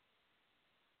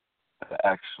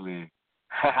 Actually,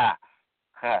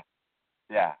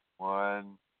 yeah.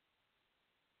 One.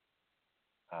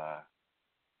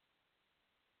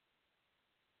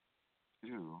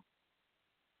 2,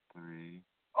 3.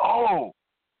 Oh!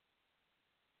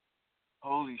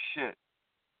 Holy shit.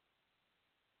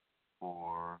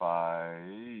 4,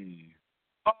 5.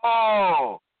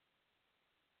 Oh!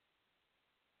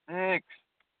 6.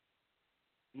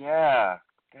 Yeah.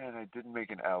 Man, I didn't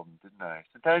make an album, didn't I?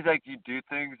 Sometimes, like, you do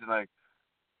things and, like,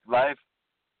 life.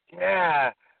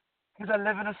 Yeah. Because I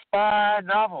live in a spy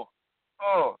novel.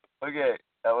 Oh, okay.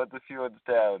 That was a few ones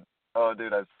down. Oh,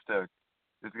 dude, I'm stoked.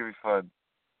 It's going to be fun.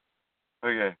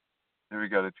 Okay. Here we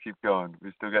go. Let's keep going.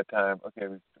 We still got time. Okay,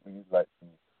 we need lights.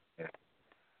 Okay.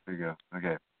 Here we go.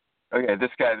 Okay. Okay,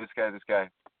 this guy.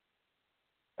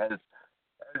 As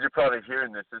you're probably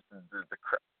hearing this is the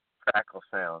crackle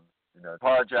sound.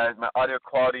 Apologize. My audio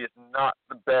quality is not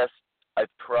the best. I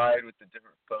tried with the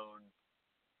different phones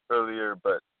earlier,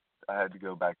 but I had to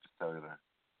go back to cellular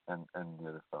and the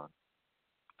other phone.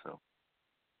 So,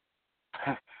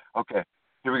 okay,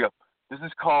 here we go. This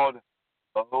is called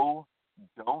 "Oh,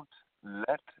 Don't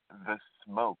Let the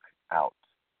Smoke Out."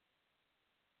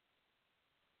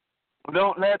 Oh,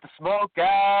 don't let the smoke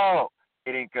out.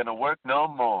 It ain't gonna work no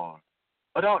more.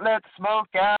 Oh, don't let the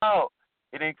smoke out.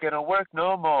 It ain't gonna work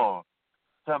no more.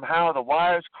 Somehow the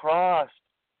wires crossed,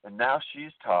 and now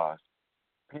she's tossed.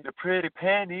 Paid a pretty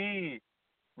penny.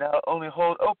 Now only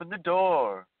hold open the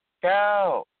door.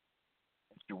 Out.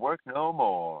 And she work no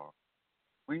more.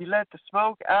 We let the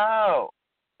smoke out.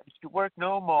 And she work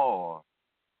no more.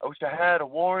 I wish I had a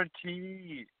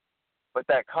warranty, but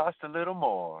that cost a little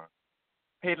more.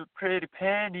 Paid a pretty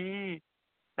penny.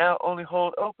 Now only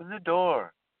hold open the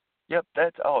door. Yep,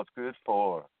 that's all it's good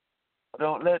for.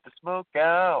 Don't let the smoke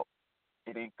out.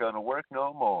 It ain't gonna work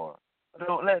no more.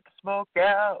 Don't let the smoke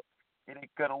out. It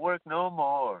ain't gonna work no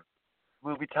more.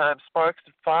 Movie time sparks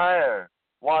to fire.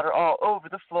 Water all over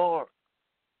the floor.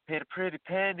 Paid a pretty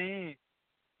penny.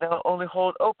 Now only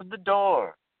hold open the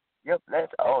door. Yep,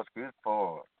 that's all it's good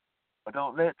for. But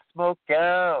don't let the smoke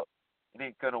out. It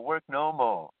ain't gonna work no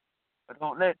more. But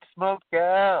don't let the smoke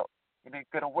out. It ain't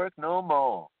gonna work no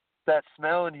more. That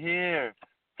smell in here.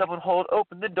 Someone hold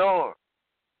open the door.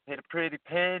 Paid a pretty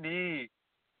penny.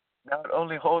 Now it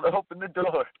only hold open the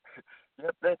door.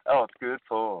 Yep, that's all it's good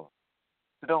for.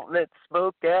 So don't let the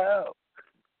smoke out.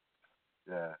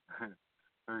 Yeah.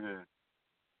 Okay.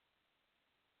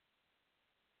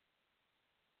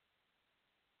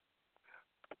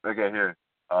 Okay, here.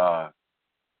 I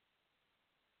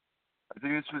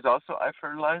think this was also I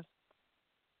Fertilize.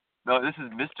 No, this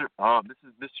is Mr.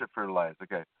 Fertilize.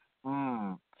 Okay.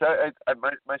 So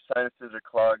my sinuses are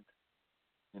clogged.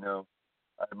 You know,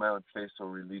 I have my own facial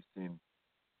releasing.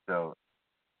 So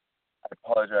I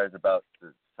apologize about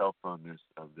the cell phoneness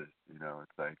of this. You know,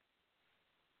 it's like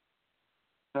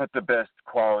not the best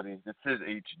quality. It says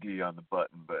HD on the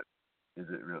button, but is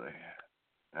it really?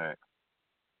 All right.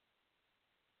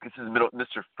 This is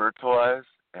Mr. Fertilize,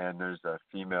 and there's a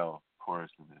female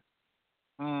chorus in this.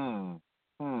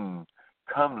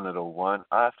 Come, little one,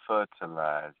 I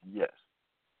fertilize. Yes,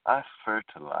 I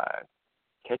fertilize.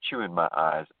 Catch you in my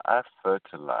eyes, I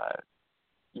fertilize.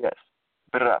 Yes,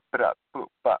 bra bra boop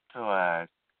bop to eyes.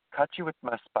 Caught you with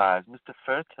my spies, Mr.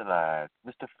 Fertilize,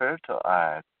 Mr. Fertile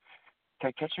Eyes.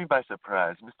 Can't catch me by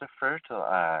surprise, Mr. Fertile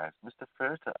Eyes, Mr.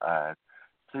 Fertile Eyes.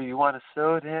 So you want to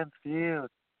sow them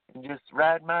fields and just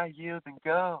ride my yield and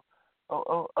go? Oh,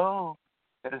 oh, oh,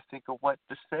 gotta think of what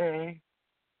to say.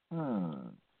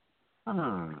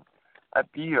 I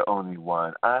be your only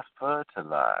one, I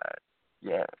fertilize.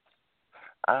 Yes,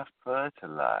 I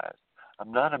fertilize.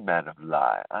 I'm not a man of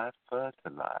lie, I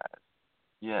fertilize.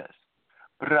 Yes.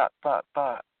 Brat, bat,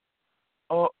 bat.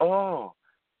 Oh, oh,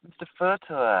 Mr.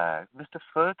 Fertilize, Mr.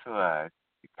 Fertilize.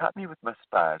 You caught me with my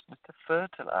spies, Mr.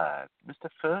 Fertilize, Mr.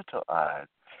 Fertile Eyes.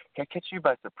 Can't catch you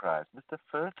by surprise, Mr.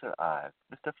 Fertile Eyes,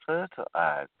 Mr. Fertile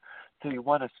Eyes. So you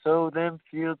want to sow them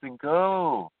fields and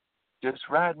go? Just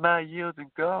ride my yields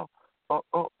and go. Oh,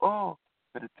 oh, oh.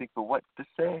 Better think of what to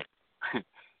say.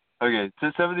 Okay,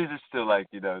 so some of these are still like,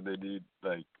 you know, they need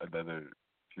like another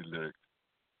few lyrics.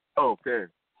 Oh,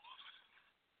 okay.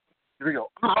 Here we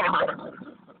go.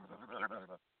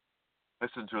 This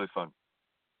one's really fun.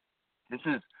 This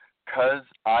is 'Cause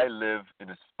I Live in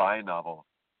a Spy Novel.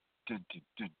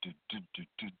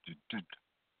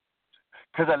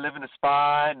 'Cause I live in a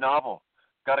spy novel.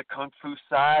 Got a kung fu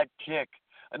sidekick.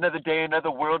 Another day, another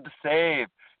world to save.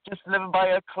 Just living by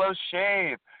a close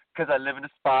shave. 'Cause I live in a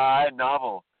spy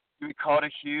novel. Do we call it a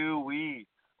Huey?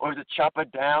 Or is it chopper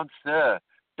down, sir?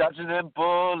 Dodging them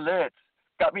bullets.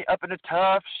 Got me up in a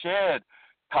tough shed.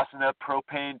 Tossing a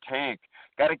propane tank.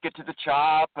 Gotta get to the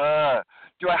chopper.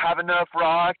 Do I have enough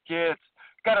rockets?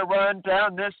 Gotta run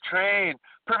down this train.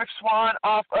 Perfect swan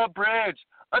off a bridge.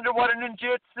 Underwater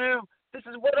ninjutsu. This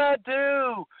is what I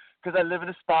do. 'Cause I live in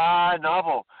a spy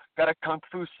novel. Got a kung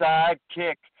fu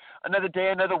sidekick. Another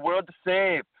day, another world to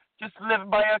save. Just living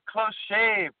by a close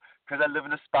shave. 'Cause I live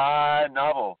in a spy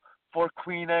novel. For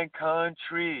queen and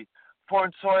country.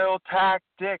 Foreign soil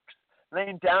tactics.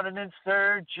 Laying down an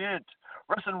insurgent.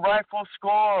 Russian rifle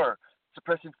score.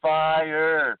 Suppressing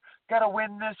fire. Gotta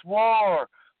win this war.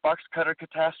 Box cutter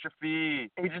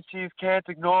catastrophe. Agencies can't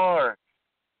ignore.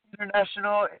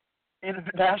 International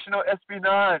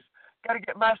espionage. Gotta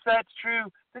get my sights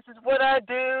true. This is what I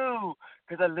do.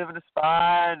 'Cause I live in a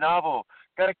spy novel.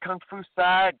 Got a kung fu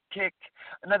sidekick.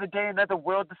 Another day, another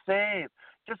world to save.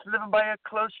 Just living by a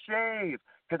close shave.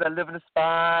 'Cause I live in a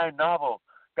spy novel.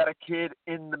 Got a kid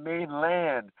in the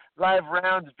mainland. Live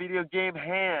rounds, video game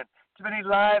hand. Too many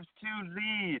lives to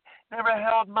lead. Never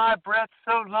held my breath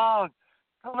so long.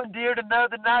 Commandeered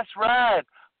another nice ride.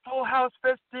 Full house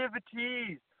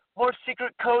festivities. More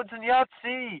secret codes than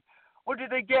Yahtzee. Where did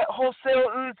they get wholesale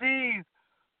Uzis?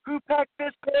 Who packed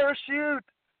this parachute?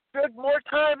 Drugged more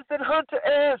times than Hunter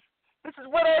S. This is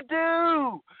what I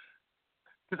do.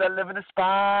 'Cause I live in a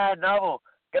spy novel.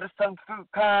 Got a Kung Fu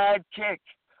sidekick.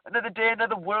 Another day,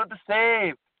 another world to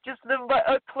save. Just living by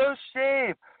a close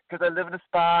shave. 'Cause I live in a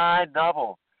spy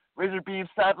novel. Razor beam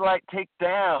satellite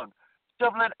takedown.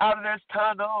 Shoveling out of their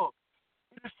tunnel.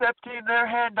 Intercepting their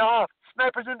handoff.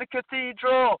 Snipers in the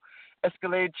cathedral.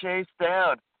 Escalade chase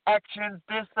down. Actions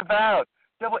disavowed.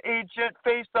 Double agent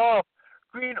face off.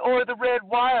 Green or the red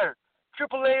wire.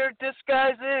 Triple layer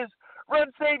disguises.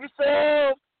 Run, save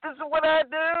yourself. This is what I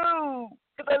do.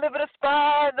 'Cause I live in a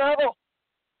spy novel.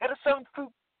 Got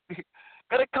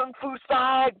a kung fu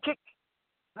sidekick.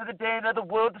 Another day, another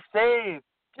world to save.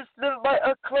 Just live by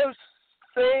a close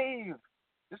save.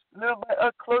 Just live by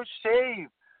a close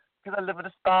shave. 'Cause I live in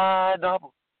a spy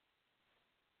novel.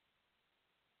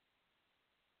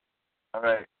 All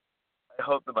right. I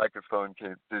hope the microphone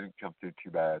didn't come through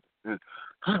too bad. I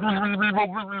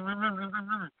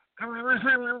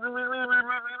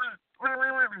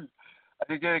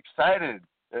did get excited,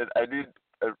 and I need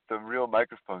the real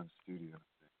microphone studio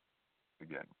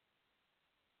again.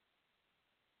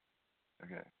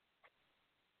 Okay.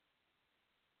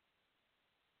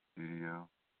 Studio.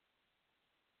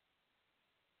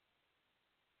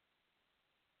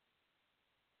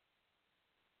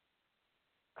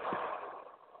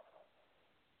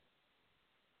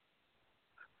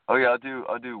 Oh yeah,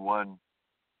 I'll do one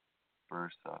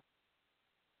verse up.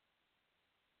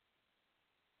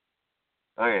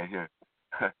 Okay, here.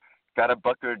 Gotta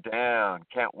buck her down.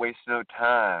 Can't waste no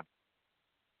time.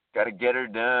 Gotta get her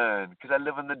done, 'cause I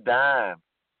live on the dime.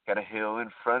 Got a hill in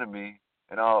front of me,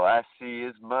 and all I see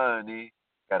is money.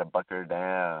 Gotta buck her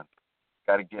down.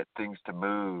 Gotta get things to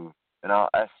move, and all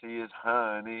I see is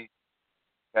honey.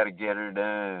 Gotta get her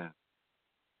done.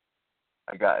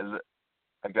 I got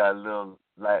a little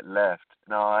light left,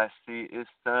 and all I see is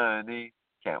sunny.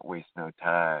 Can't waste no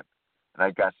time. And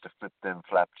I got to flip them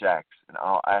flapjacks, and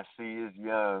all I see is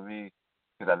yummy,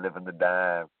 'cause I live on the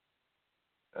dime.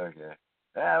 Okay.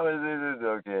 It was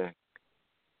okay.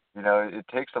 You know, it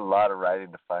takes a lot of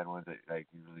writing to find ones that like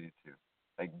you really need to.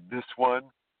 Like this one.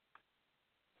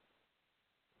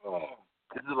 Oh,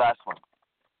 this is the last one.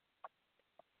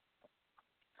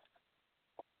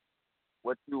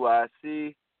 What do I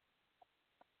see?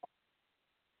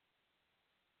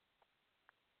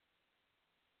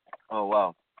 Oh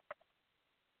wow.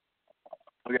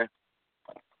 Okay.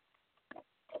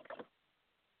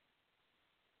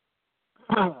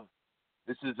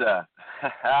 This is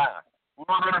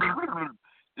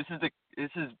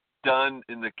this is done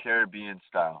in the Caribbean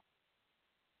style.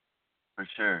 For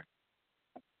sure.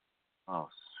 Oh,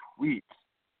 sweet.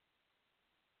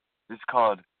 This is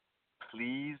called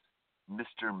Please,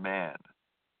 Mr. Man.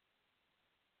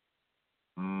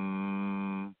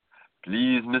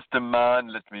 Please, Mr. Man,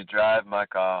 let me drive my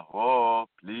car. Oh,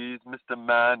 please, Mr.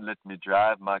 Man, let me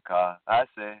drive my car. I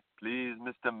say, please,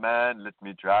 Mr. Man, let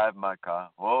me drive my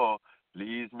car. Oh,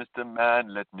 please, Mr.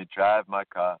 Man, let me drive my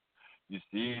car. You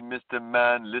see, Mr.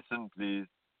 Man, listen, please.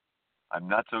 I'm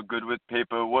not so good with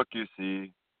paperwork, you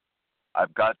see.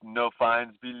 I've got no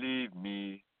fines, believe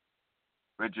me.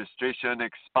 Registration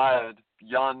expired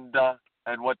yonder,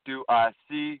 and what do I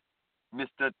see?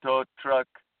 Mr. Tow Truck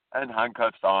and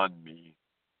handcuffs on me.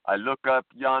 I look up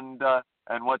yonder,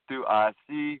 and what do I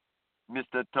see?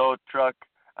 Mr. Tow Truck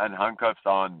and handcuffs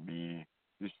on me.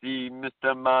 You see,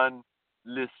 Mr. Man,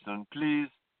 listen, please.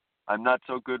 I'm not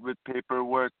so good with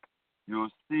paperwork.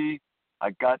 You'll see, I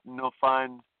got no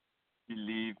fines.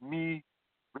 Believe me.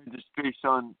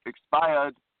 Registration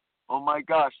expired. Oh my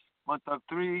gosh, month of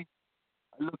 3.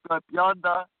 I look up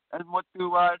yonder, and what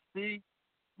do I see?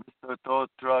 Mr. Tow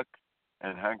Truck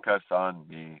and handcuffs on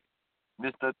me.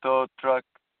 Mr. Tow Truck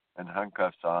and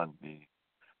handcuffs on me.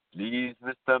 Please,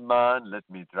 Mr. Man, let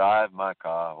me drive my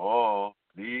car. Oh,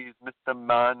 please, Mr.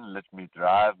 Man, let me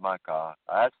drive my car.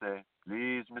 I say,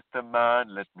 please, Mr.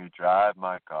 Man, let me drive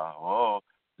my car. Oh,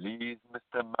 please,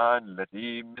 Mr. Man,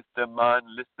 Mr. Man,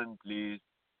 listen, please.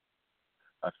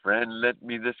 A friend lent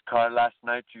me this car last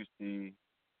night, you see.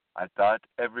 I thought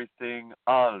everything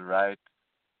all right.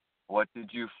 What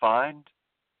did you find?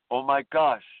 Oh my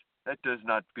gosh, that does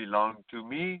not belong to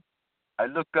me. I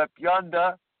look up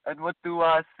yonder, and what do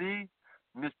I see?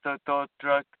 Mr. Tow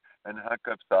Truck and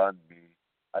handcuffs on me.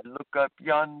 I look up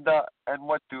yonder, and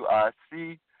what do I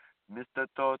see? Mr.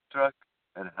 Tow Truck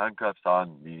and handcuffs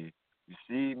on me. You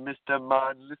see, Mr.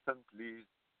 Man, listen please.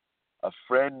 A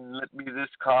friend lent me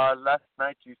this car last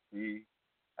night, you see.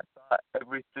 I thought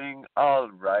everything all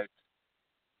right.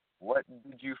 What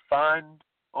did you find?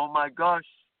 Oh my gosh,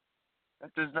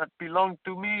 that does not belong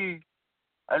to me.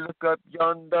 I look up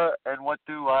yonder, and what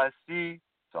do I see?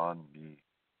 It's on me.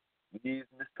 Please,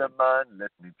 Mr. Man,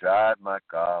 let me drive my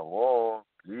car. Whoa,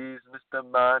 please, Mr.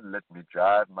 Man, let me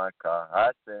drive my car.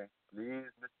 I say, please,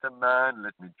 Mr. Man,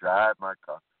 let me drive my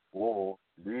car. Whoa,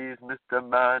 please, Mr.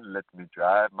 Man, let me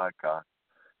drive my car.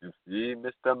 You see,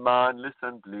 Mr. Man,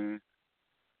 listen, please.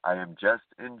 I am just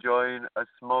enjoying a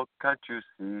smoke, can't you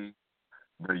see?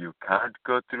 No, you can't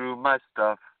go through my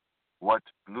stuff. What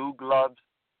blue gloves?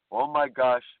 Oh my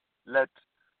gosh, let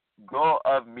go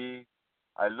of me.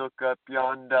 I look up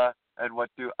yonder, and what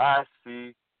do I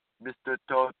see? Mr.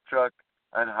 Tow Truck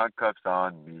and handcuffs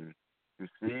on me. You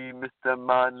see, Mr.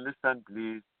 Man, listen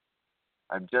please.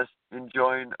 I'm just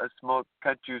enjoying a smoke,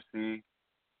 can't you see?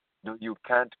 No, you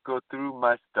can't go through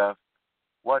my stuff.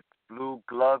 What blue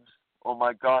gloves? Oh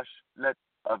my gosh, let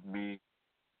of me.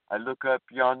 I look up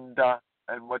yonder,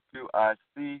 and what do I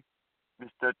see?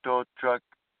 Mr. Tow Truck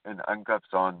and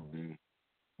handcuffs on me.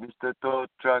 Mr. Tow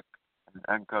Truck and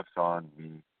handcuffs on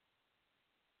me.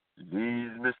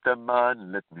 Please, Mr.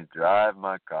 Man, let me drive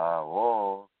my car.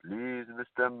 Oh, please,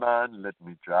 Mr. Man, let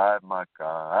me drive my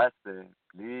car. I say,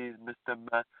 please, Mr.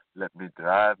 Man, let me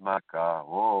drive my car.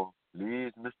 Oh,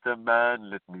 please, Mr. Man,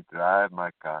 let me drive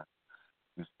my car.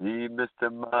 You see,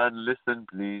 Mr. Man, listen,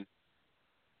 please.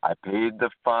 I paid the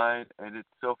fine, and it's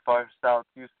so far south,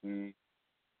 you see.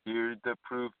 Here's the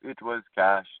proof it was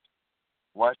cashed.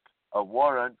 What? A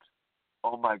warrant?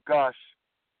 Oh my gosh.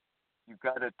 You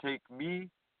gotta take me?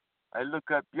 I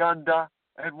look up yonder,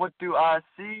 and what do I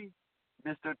see?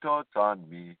 Mistletoe's on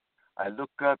me. I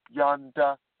look up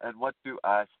yonder, and what do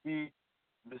I see?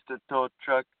 Mr. Tow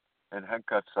Truck and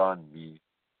handcuffs on me.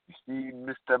 You see,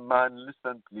 Mr. Man,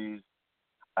 listen please.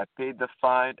 I paid the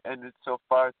fine, and it's so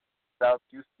far south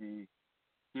you see.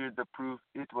 Here's the proof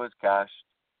it was cashed.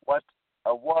 What?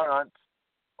 A warrant?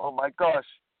 Oh my gosh,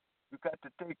 you got to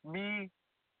take me.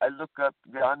 I look up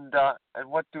yonder, and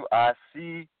what do I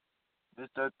see?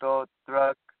 Mr. Tow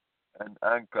Truck and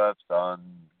handcuffs on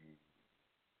me.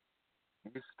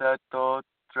 Mr. Tow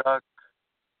Truck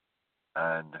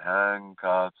and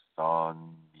handcuffs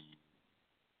on me.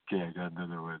 Okay, I got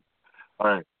another one. All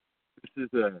right, this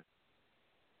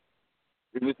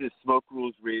is Smoke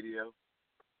Rules Radio.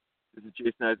 This is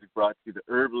Jason Isaac brought to you, the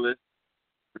Herbalist,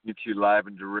 bringing to you live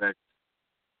and direct.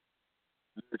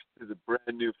 Lyrics to the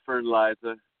brand new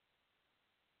Fertilizer.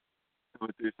 So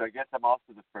I guess I'm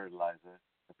also the Fertilizer.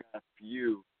 I've got a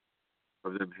few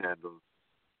of them handles.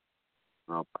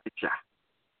 I'll bite ya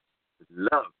with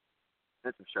love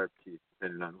and some sharp teeth,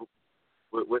 depending on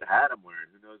what hat I'm wearing.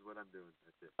 Who knows what I'm doing?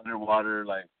 That's it. Underwater,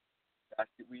 like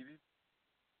basket weaving.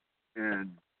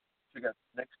 And check out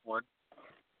this next one.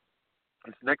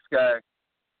 This next guy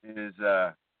is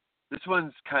this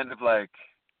one's kind of like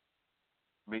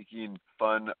making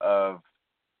fun of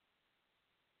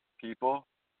people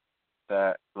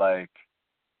that, like,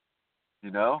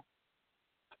 you know,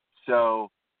 so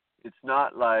it's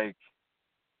not like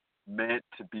meant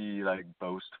to be like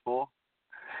boastful.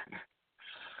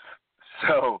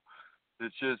 So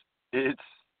it's just it's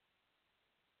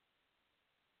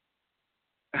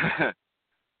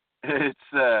it's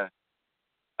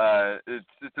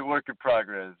a work in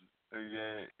progress.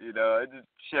 Okay, you know, I just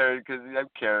share it because I'm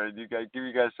Karen. You guys, give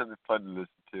you guys something fun to listen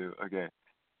to. Okay,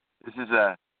 this is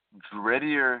a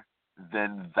dreadier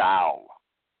than thou.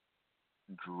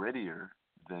 Dreadier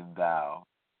than thou.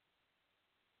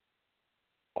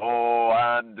 Oh,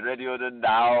 I'm dreadier than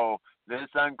thou.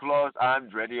 Listen close, I'm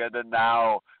dreadier than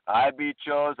thou. I be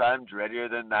chose, I'm dreadier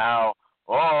than thou.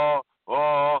 Oh,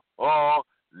 oh, oh,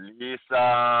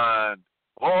 listen.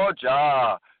 Oh,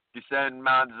 Jah, descend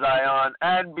Mount Zion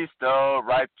and bestow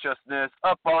righteousness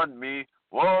upon me.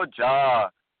 Oh, Jah,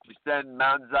 descend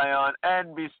Mount Zion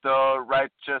and bestow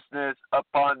righteousness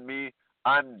upon me.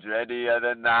 I'm dreadier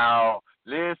than thou.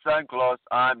 Listen close,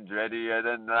 I'm dreadier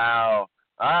than thou.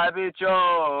 I be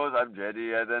chose, I'm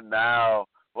dreadier than thou.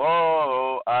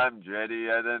 Oh, I'm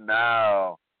dreadier than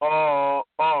thou. Oh,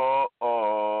 oh,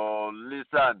 oh,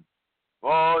 listen.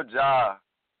 Oh, Jah,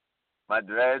 my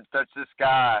dreads touch the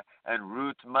sky and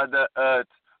root Mother Earth.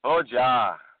 Oh,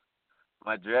 Jah,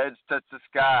 my dreads touch the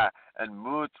sky and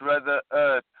root Mother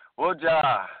Earth. Oh,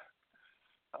 Jah,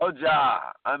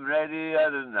 I'm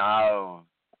readier than thou.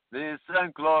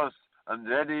 Listen close, I'm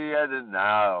readier than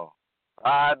thou.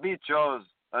 I be chose,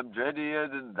 I'm dreadier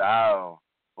than thou.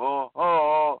 Oh,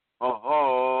 oh, oh,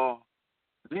 oh,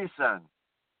 listen.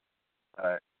 All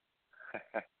right.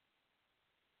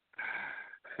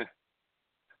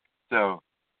 So,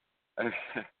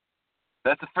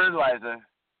 that's a Fertilizer.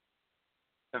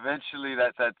 Eventually,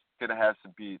 that's gonna have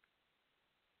some beats.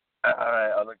 All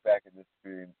right, I'll look back at this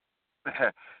screen.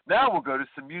 Now we'll go to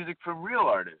some music from real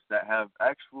artists that have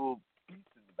actual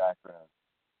beats in the background.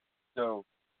 So,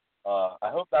 I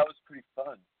hope that was pretty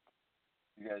fun.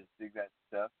 You guys dig that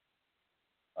stuff?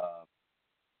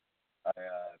 I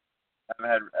haven't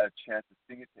had a chance to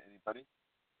sing it to anybody.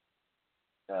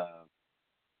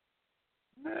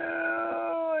 No,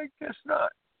 I guess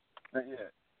not. Not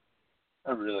yet.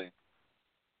 Not really.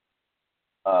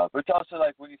 But it's also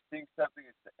like when you sing something,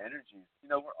 it's the energy. You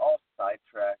know, we're all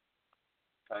sidetracked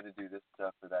trying to do this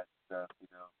stuff or that stuff, you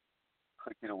know,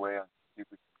 clicking away on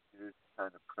stupid computers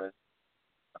trying to press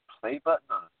a play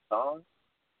button on a song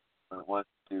when it wants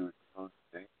to do its own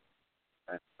thing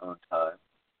at its own time.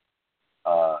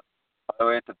 By the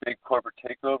way, it's a big corporate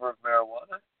takeover of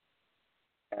marijuana,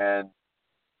 and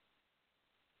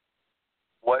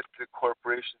what the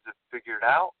corporations have figured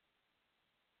out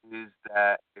is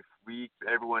that if we keep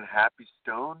everyone happy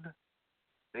stoned,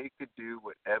 they could do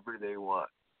whatever they want.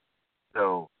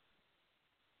 So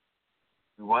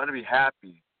we want to be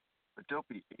happy, but don't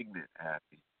be ignorant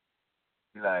happy.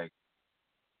 Be like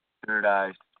third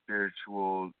eye,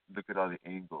 spiritual, look at all the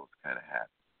angles kind of happy.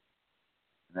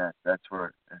 And that's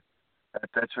where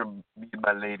me and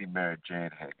my lady Mary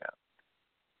Jane hang out.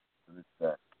 So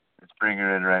let's bring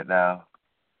her in right now.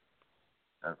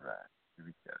 All right, here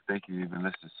we go. Thank you. You've been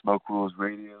listening to Smoke Rules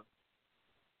Radio.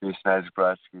 Jason Isaac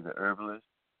brought you the Herbalist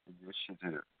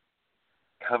Initiative.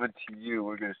 Coming to you,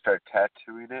 we're going to start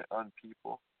tattooing it on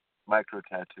people, micro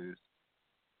tattoos.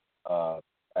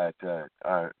 at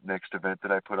our next event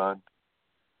that I put on.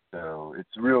 So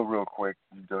it's real quick.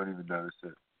 You don't even notice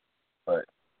it. But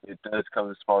it does come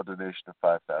with a small donation of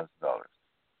 $5,000.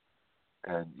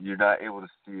 And you're not able to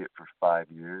see it for 5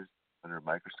 years under a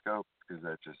microscope because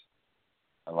that's just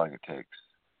how long it takes.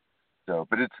 So,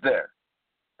 but it's there.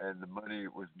 And the money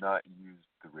was not used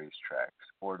to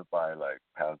racetracks or to buy like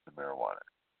pounds of marijuana.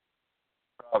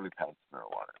 Probably pounds of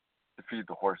marijuana. To feed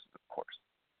the horses, of course.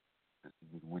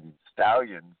 We need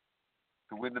stallions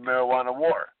to win the marijuana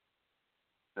war.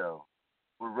 So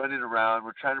we're running around,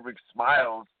 we're trying to bring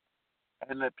smiles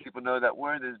and let people know that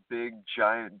we're in this big,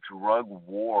 giant drug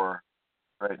war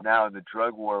right now. And the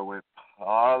drug war went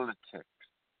politics.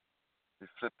 They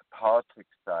flipped the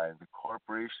politics side. The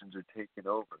corporations are taking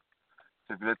over.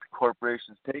 So if you let the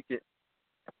corporations take it,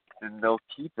 then they'll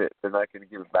keep it. They're not going to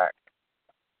give it back.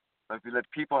 But if you let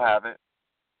people have it,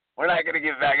 we're not going to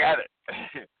give it back at it.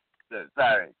 So,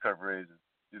 sorry, corporations.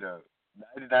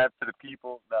 99 for the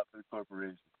people, not for the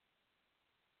corporations.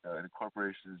 And the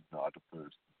corporation is not a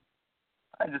person.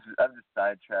 I'm just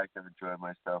sidetracked. I'm enjoying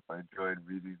myself. I enjoyed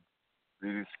reading,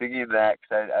 singing that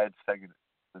because I had sung it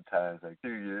sometimes, like 2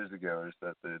 years ago or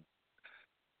something.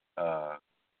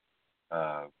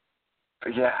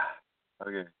 But yeah.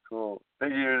 Okay, cool.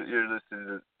 Thank you. You're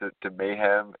listening to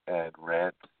Mayhem and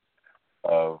Rant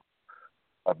of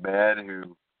a man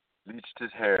who bleached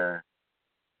his hair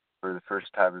for the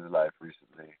first time in his life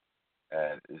recently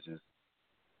and is just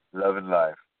loving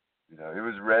life. It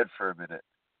was red for a minute,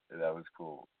 and that was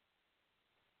cool.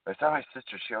 I saw my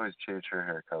sister. She always changed her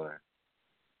hair color.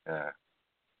 Yeah.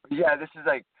 But yeah, this is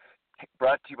like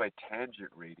brought to you by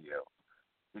Tangent Radio.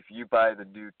 If you buy the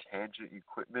new Tangent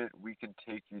equipment, we can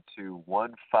take you to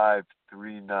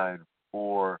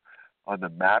 15394 on the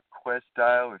MapQuest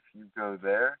dial. If you go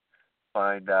there,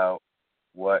 find out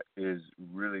what is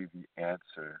really the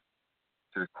answer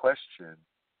to the question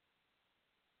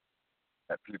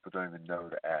that people don't even know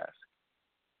to ask.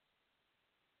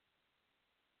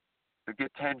 So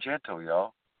get tangential,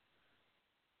 y'all.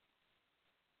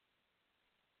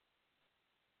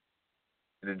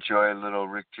 And enjoy a little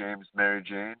Rick James, Mary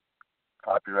Jane.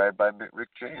 Copyright by Rick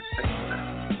James. Thank you, sir.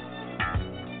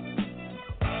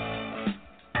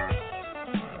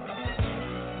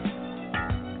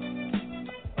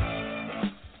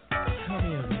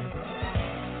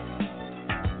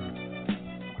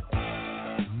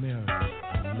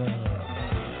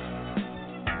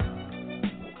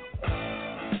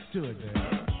 Do it, baby.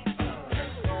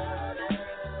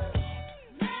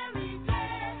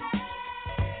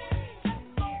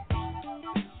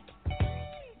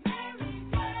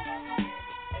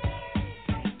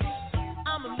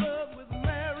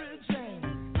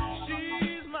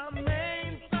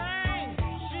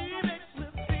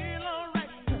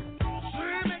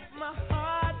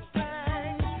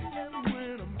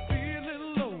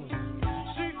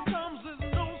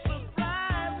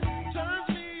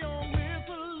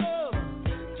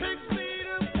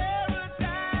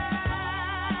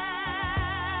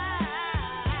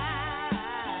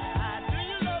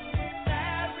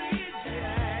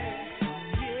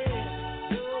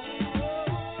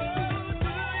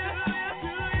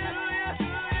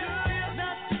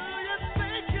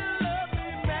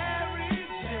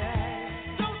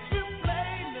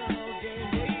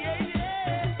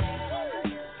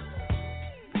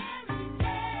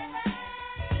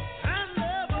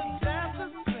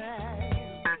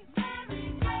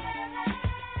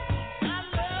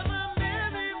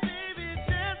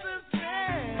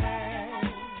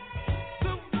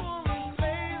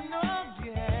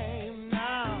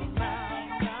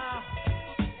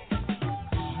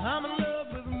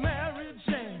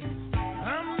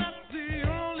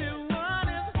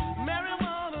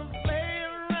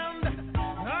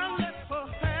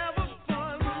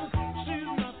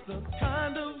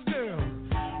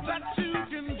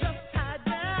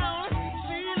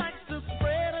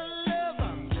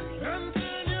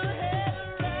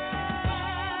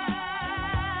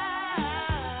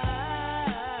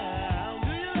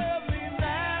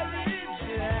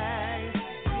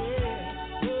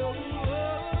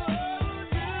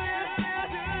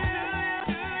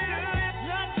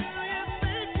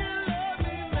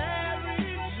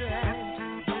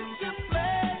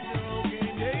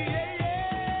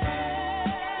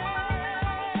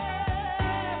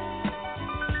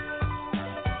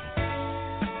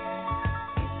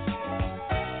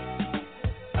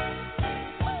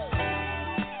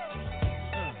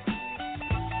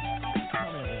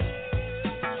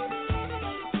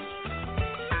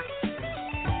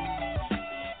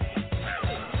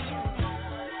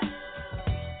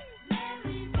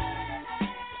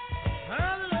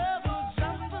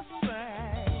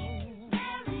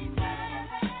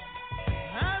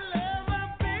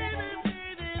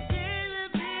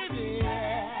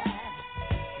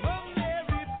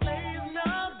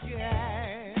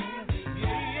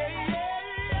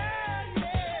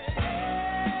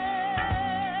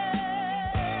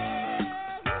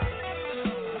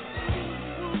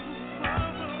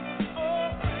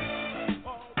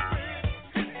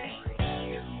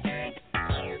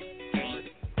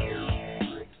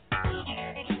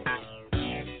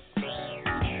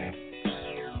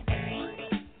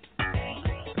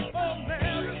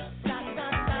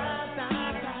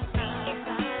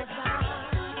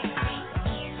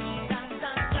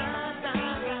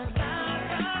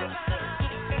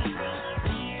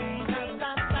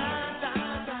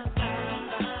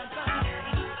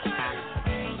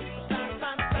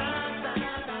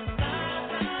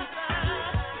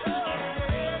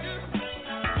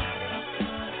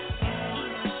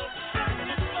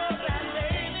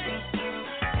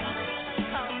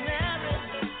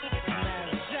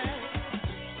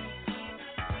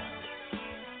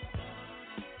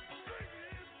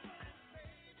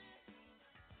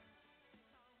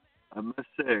 must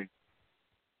say,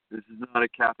 this is not a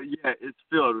cafe. Yeah, it's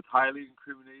filled with highly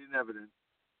incriminating evidence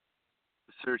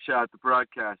to search out the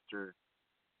broadcaster,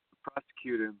 to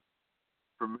prosecute him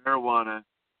for marijuana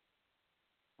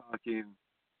talking,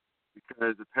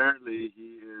 because apparently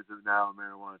he is now a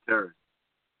marijuana terrorist.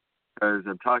 Because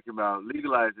I'm talking about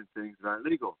legalizing things that aren't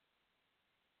legal.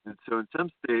 And so in some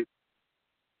states,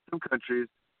 some countries,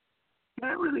 you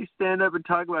can't really stand up and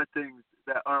talk about things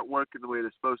that aren't working the way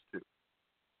they're supposed to.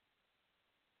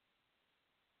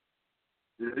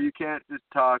 You can't just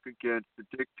talk against the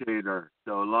dictator.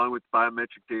 So along with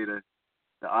biometric data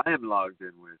that I am logged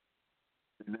in with,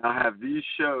 they now have these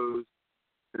shows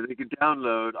that they can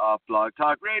download off Blog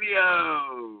Talk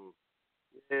Radio.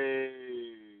 Yay,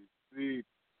 sweet.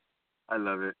 I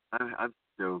love it. I'm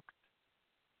stoked.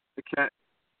 I can't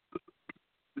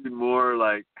be more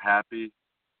like happy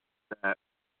that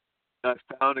I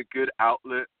found a good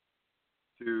outlet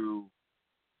to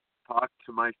talk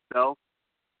to myself,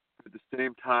 at the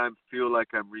same time feel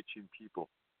like I'm reaching people.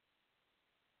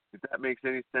 If that makes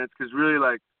any sense, because really,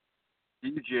 like,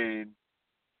 DJing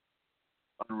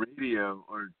on radio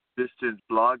or distance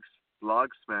blog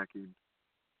smacking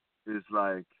is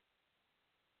like,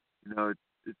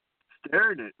 it's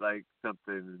staring at like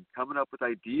something and coming up with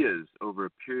ideas over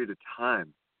a period of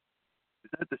time.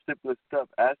 It's not the simplest stuff.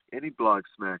 Ask any blog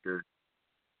smacker,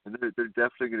 and they're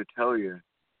definitely going to tell you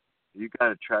got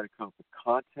to try to come up with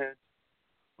content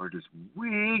or just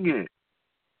wing it.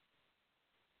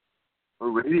 Or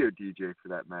radio DJ for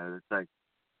that matter. It's like,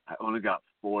 I only got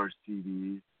 4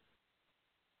 CDs.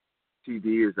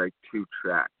 CD is like 2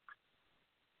 tracks.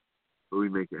 But we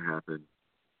make it happen.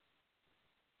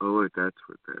 Oh, wait, that's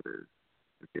what that is.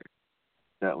 Okay.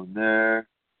 That one there.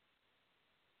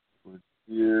 One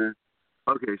here.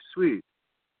 Okay, sweet.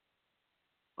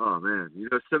 Oh, man.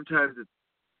 Sometimes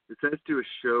it's nice to do a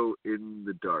show in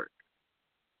the dark.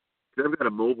 Because I've got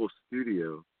a mobile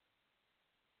studio,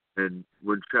 and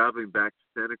when traveling back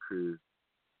to Santa Cruz,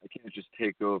 I can't just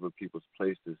take over people's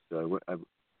places. So I'm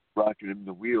rocking in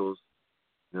the wheels,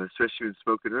 especially in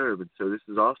Smoking Herb, and so this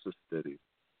is also steady.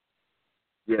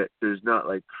 Yet there's not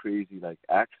like crazy like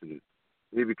accidents.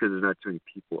 Maybe because there's not too many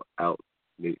people out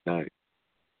late night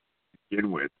to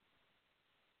begin with.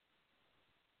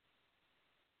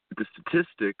 But the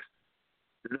statistics,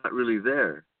 they're not really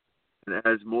there. And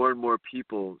as more and more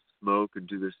people smoke and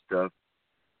do this stuff,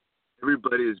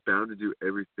 everybody is bound to do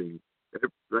everything.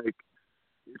 Like,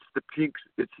 it's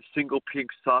the single pink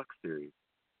sock theory.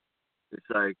 It's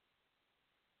like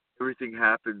everything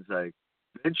happens like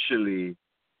eventually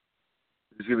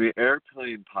there's going to be an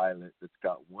airplane pilot that's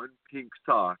got one pink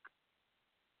sock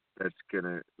that's going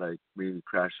to like maybe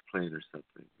crash a plane or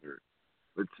something. Or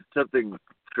it's something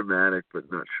traumatic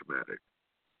but not traumatic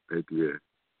idea.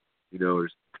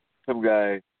 There's some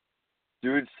guy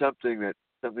doing something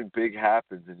big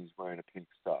happens and he's wearing a pink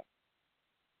sock.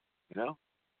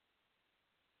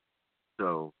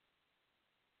 So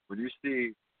when you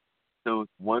see someone with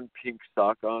one pink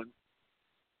sock on,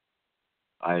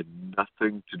 I had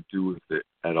nothing to do with it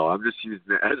at all. I'm just using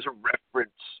it as a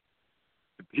reference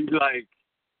to be like,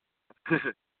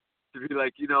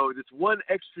 this one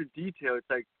extra detail. It's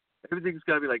like everything's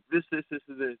got to be like this,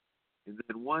 and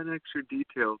then one extra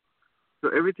detail. So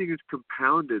everything is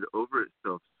compounded over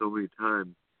itself so many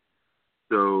times.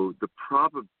 So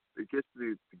it gets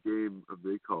to the game of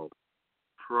they call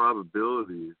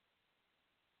probabilities.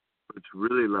 It's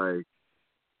really like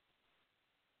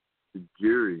the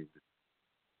gearing.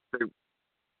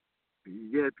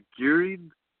 The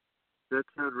gearing, does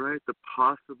that sound right? The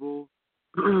possible.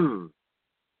 Because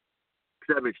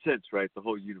that makes sense, right? The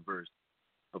whole universe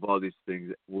of all these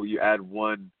things. Well, you add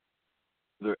one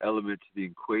other element to the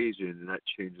equation, and that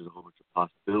changes a whole bunch of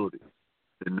possibilities.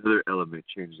 Another element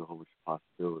changes a whole bunch of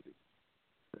possibilities.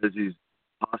 As these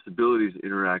possibilities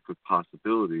interact with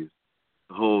possibilities,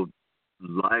 the whole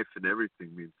life and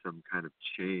everything means some kind of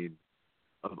chain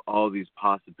of all these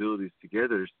possibilities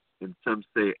together. And some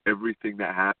say everything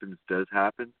that happens does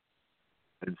happen,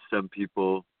 and some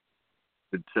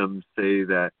say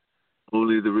that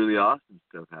only the really awesome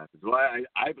stuff happens. Well,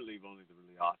 I believe only the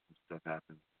really awesome stuff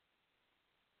happens,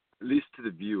 at least to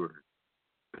the viewer.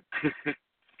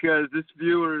 Because this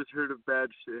viewer has heard of bad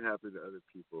shit happen to other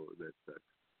people. That sucks.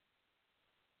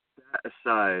 That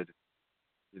aside,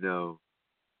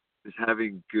 is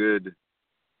having good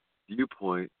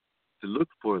viewpoint to look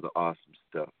for the awesome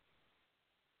stuff.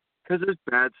 Because there's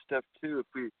bad stuff too. If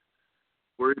we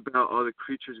worry about all the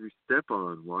creatures we step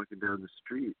on walking down the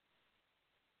street,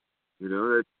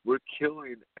 that we're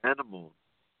killing animals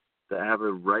that have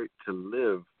a right to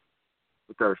live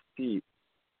with our feet.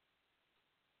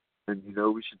 And,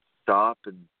 we should stop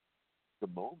in the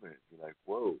moment. You're like,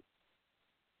 whoa,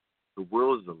 the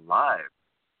world is alive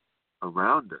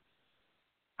around us.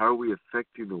 How are we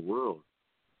affecting the world?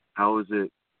 How is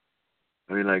it?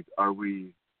 I mean, like, are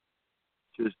we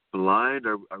just blind?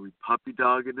 Are we puppy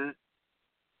dogging it?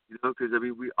 You know, because, I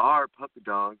mean, we are puppy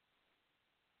dogs.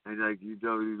 And, like, you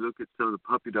know, you look at some of the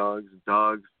puppy dogs, a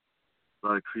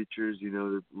lot of creatures, you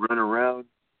know, that run around.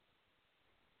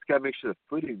 Just got to make sure the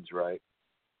footing's right.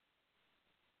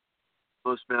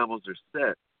 Most mammals are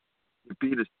set.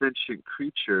 Being a sentient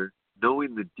creature,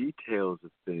 knowing the details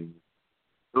of things,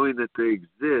 knowing that they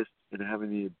exist, and having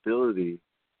the ability,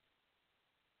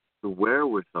 the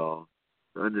wherewithal,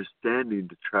 the understanding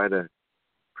to try to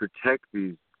protect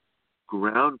these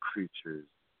ground creatures.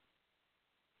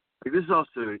 Like, this is also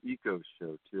an eco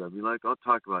show, too. I mean, like, I'll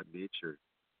talk about nature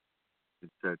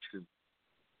and such.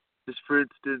 Just for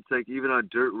instance, like, even on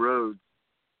dirt roads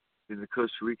in the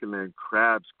Costa Rican land,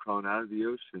 crabs crawling out of the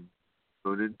ocean,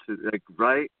 going into, like,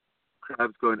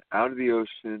 crabs going out of the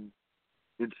ocean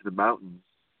into the mountains.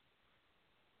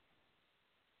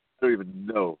 I don't even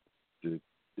know, dude.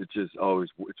 It's just always,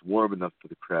 it's warm enough for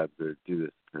the crabs to do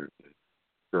this, apparently.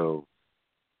 So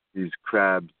these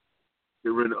crabs get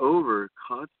run over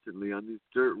constantly on these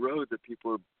dirt roads that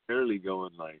people are barely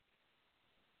going like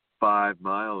 5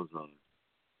 miles on.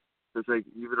 So it's like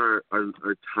even our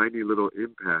tiny little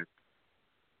impact,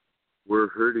 we're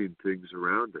hurting things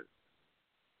around us.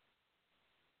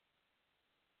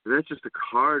 And that's just a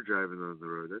car driving on the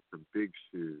road. That's some big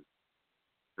shoes,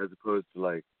 as opposed to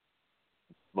like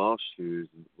small shoes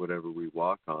and whatever we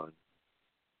walk on.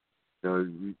 You know,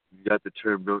 you got the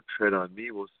term "don't tread on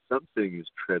me." Well, something is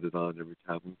treaded on every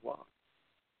time we walk.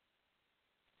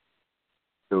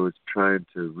 So it's trying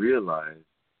to realize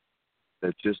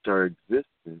that just our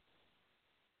existence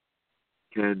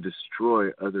can destroy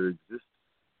other existences.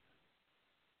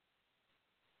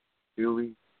 Feel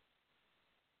me?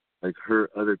 Like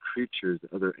hurt other creatures,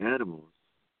 other animals.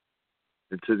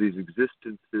 And so these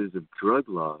existences of drug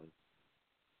laws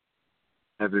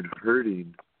have been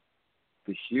hurting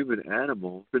the human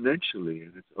animal exponentially,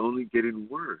 and it's only getting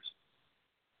worse.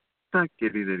 It's not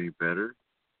getting any better.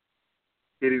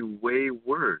 It's getting way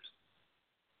worse.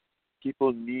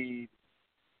 People need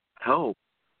help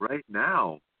right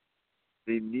now.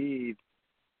 They need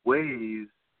ways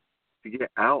to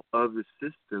get out of the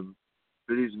system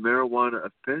for these marijuana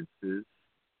offenses,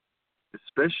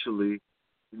 especially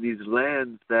in these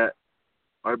lands that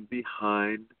are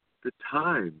behind the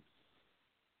times.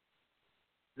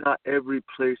 Not every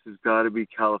place has got to be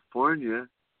California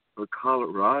or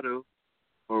Colorado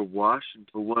or Washington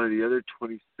or one of the other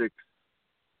 26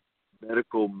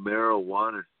 medical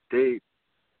marijuana states,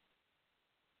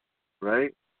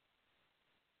 right?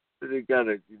 So they got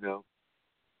to, you know,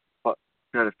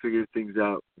 try to figure things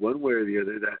out one way or the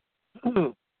other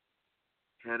that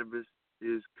cannabis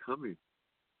is coming.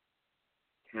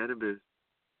 Cannabis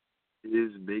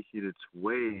is making its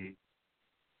way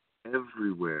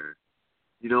everywhere.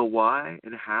 You know why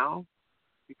and how?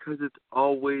 Because it's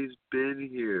always been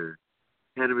here.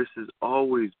 Cannabis has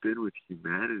always been with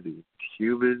humanity.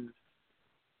 Humans,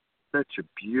 such a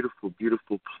beautiful,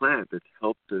 beautiful plant that's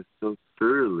helped us so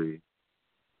thoroughly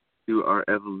through our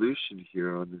evolution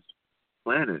here on this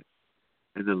planet.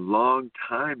 And the long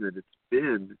time that it's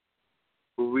been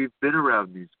where we've been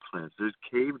around these plants. There's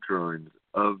cave drawings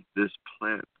of this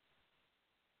plant.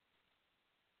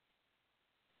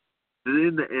 And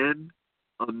in the end,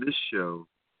 on this show,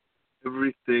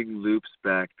 everything loops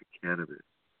back to cannabis.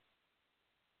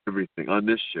 Everything. On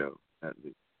this show, at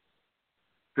least.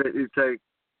 It's like,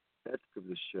 that's from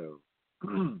the show.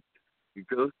 You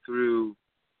go through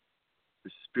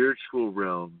the spiritual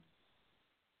realm,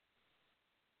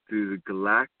 through the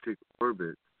galactic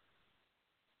orbit,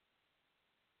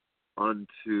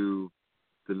 onto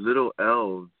the little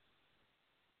elves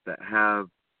that have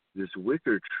this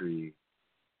wicker tree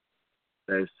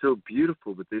that is so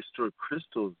beautiful, but they store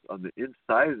crystals on the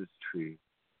inside of this tree.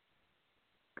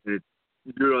 And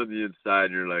you're on the inside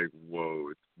and you're like, whoa,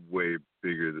 it's way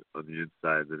bigger on the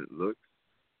inside than it looks.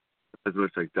 Not as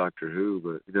much like Doctor Who,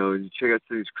 but, you know, and you check out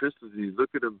some of these crystals and you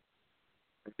look at them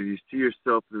and you see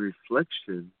yourself in the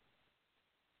reflection.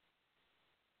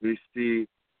 You see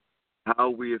how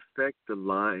we affect the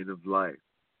line of life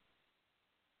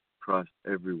across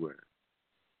everywhere.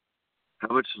 How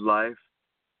much life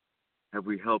have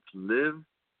we helped live?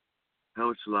 How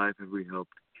much life have we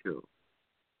helped kill?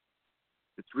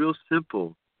 It's real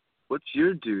simple. What's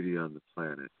your duty on the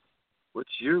planet?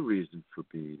 What's your reason for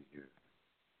being here?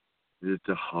 Is it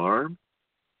to harm,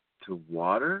 to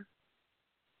water,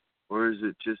 or is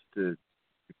it just to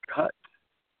cut?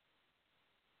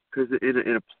 Because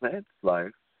in a plant's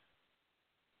life,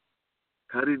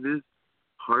 cutting is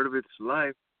part of its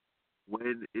life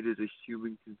when it is a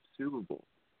human consumable.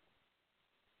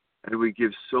 And we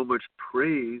give so much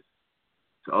praise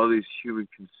to all these human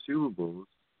consumables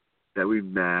that we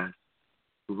mass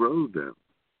grow them.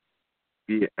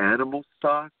 Be it animal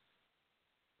stock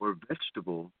or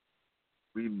vegetable,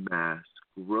 we mass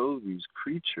grow these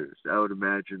creatures. I would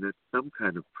imagine that's some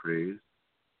kind of praise.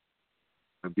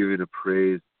 I'm giving a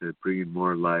praise to bringing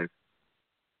more life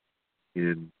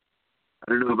in.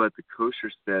 I don't know about the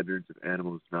kosher standards of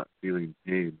animals not feeling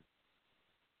pain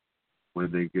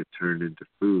when they get turned into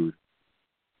food.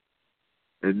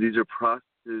 And these are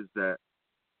processes that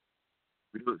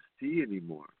we don't see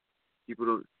anymore. People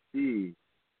don't see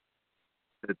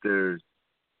that there's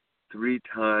not 3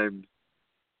 times,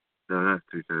 I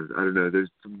don't know, there's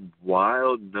some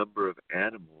wild number of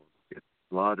animals get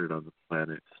slaughtered on the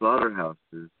planet.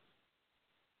 Slaughterhouses,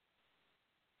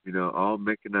 all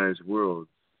mechanized worlds.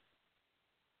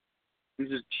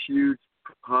 These are huge,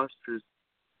 preposterous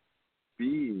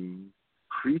beings,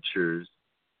 creatures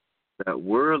that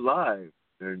were alive.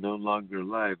 They're no longer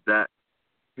alive. That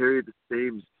carry the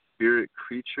same spirit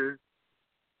creature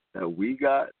that we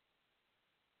got.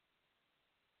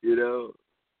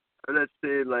 I'm not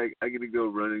saying like I'm gonna go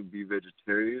run and be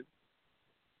vegetarian.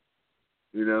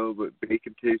 But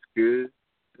bacon tastes good.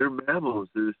 They're mammals.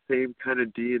 They're the same kind of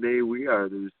DNA we are.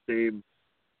 They're the same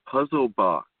puzzle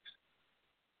box.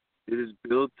 They just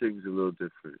build things a little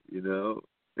different,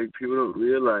 Like people don't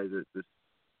realize that this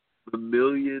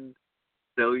mammalian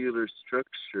cellular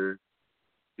structure,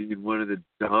 being one of the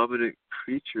dominant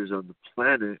creatures on the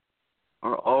planet,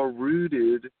 are all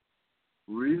rooted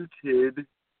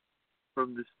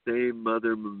from the same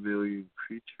mother mammalian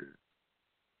creature.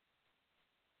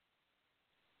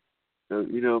 So,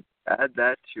 add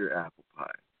that to your apple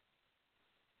pie.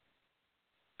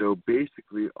 So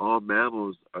basically, all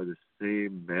mammals are the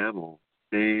same mammal,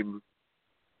 same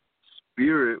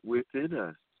spirit within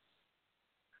us.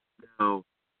 Now,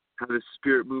 how the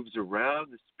spirit moves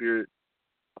around, the spirit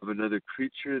of another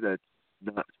creature that's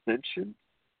not sentient.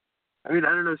 I mean, I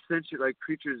don't know, sentient, like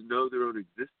creatures know their own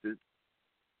existence,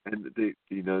 and they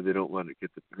don't want to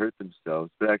get to hurt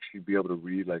themselves, but actually be able to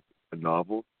read like a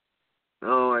novel.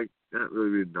 No, not really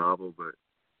read a novel, but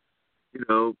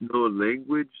know a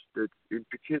language that's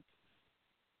intricate.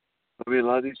 I mean, a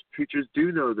lot of these creatures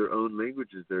do know their own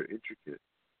languages that are intricate,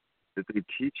 that they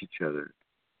teach each other.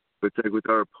 But it's like with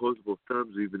our opposable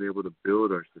thumbs, we've been able to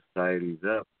build our societies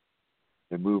up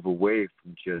and move away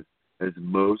from just as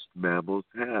most mammals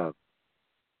have.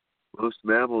 Most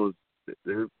mammals,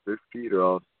 their feet are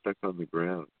all stuck on the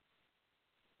ground.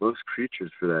 Most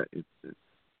creatures, for that instance,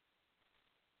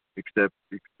 except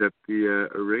the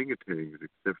orangutans,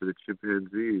 except for the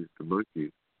chimpanzees, the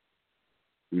monkeys.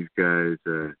 These guys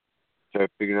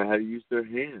start figuring out how to use their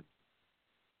hands.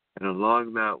 And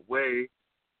along that way,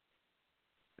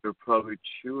 they're probably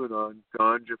chewing on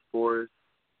ganja forests,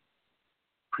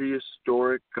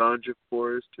 prehistoric ganja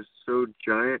forests, just so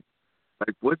giant.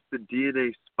 Like, what's the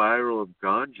DNA spiral of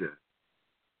ganja?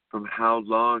 From how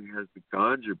long has the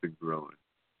ganja been growing?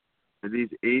 And these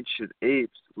ancient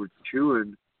apes were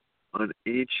chewing on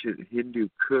ancient Hindu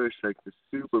Kush, like the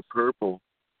super purple.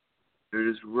 They're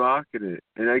just rocking it.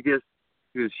 And I guess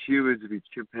because humans would be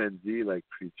chimpanzee-like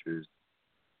creatures,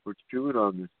 we're chewing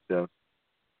on this stuff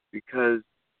because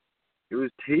it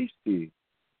was tasty.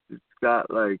 It's got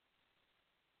like,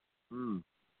 it's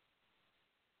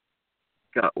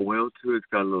got oil to it. It's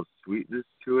got a little sweetness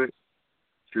to it.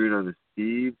 Chewing on the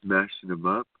seeds, mashing them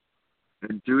up,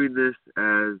 and doing this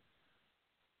as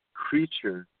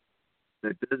creature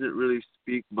that doesn't really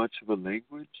speak much of a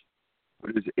language,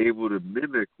 but is able to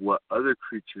mimic what other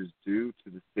creatures do to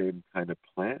the same kind of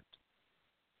plant.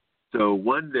 So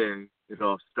one day, it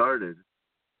all started.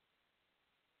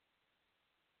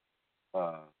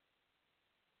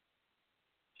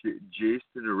 Jason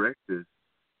Erectus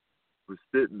was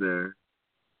sitting there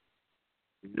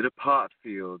in a pot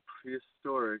field,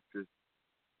 prehistoric, just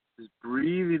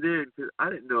breathing in, because I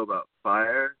didn't know about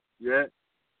fire yet.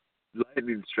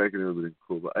 Lightning striking would have been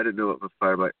cool, but I didn't know about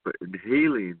fire, but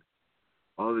inhaling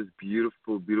all this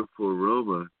beautiful, beautiful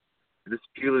aroma, and just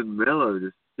feeling mellow,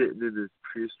 just sitting in this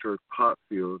prehistoric pot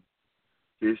field.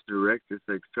 Jason Erectus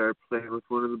started playing with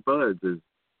one of the buds, as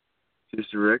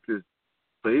Jason Erectus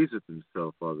plays with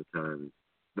himself all the time.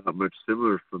 It's not much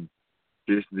similar from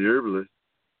Jason the Herbalist,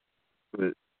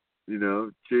 but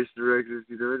Jason Erectus,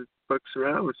 just fucks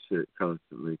around with shit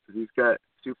constantly because he's got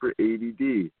super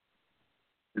ADD.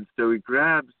 And so he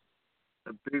grabs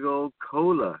a big old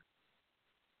cola,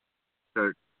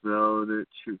 starts smelling it,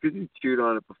 because he chewed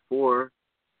on it before,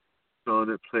 smelling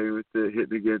it, playing with it,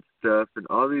 hitting against stuff, and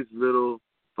all these little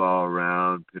fall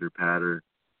around, pitter-patter.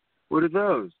 What are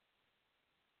those?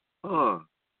 Oh,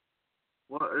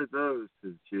 what are those?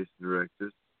 Says Jason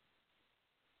Erectus.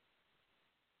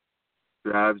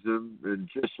 Grabs them, and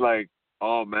just like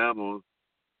all mammals,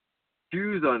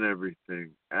 chews on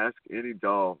everything. Ask any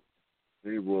dog,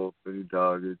 any wolf, any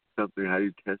dog, it's something, how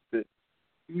you test it.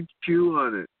 You chew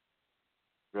on it,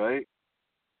 right?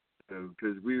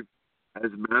 Because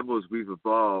as mammals, we've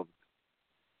evolved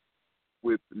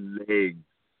with legs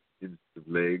instead of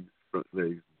legs, front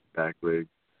legs, back legs,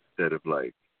 instead of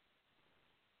like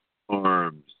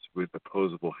arms with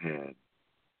opposable hands.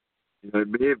 You know, it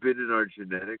may have been in our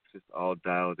genetics, just all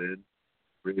dialed in,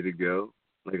 ready to go.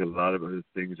 Like a lot of other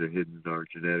things are hidden in our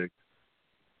genetics.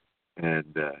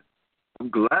 And I'm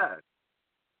glad.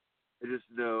 I just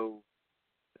know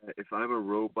that if I'm a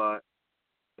robot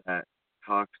that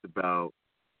talks about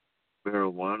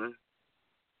marijuana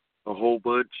a whole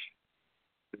bunch,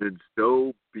 then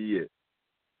so be it.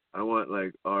 I want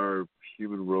like our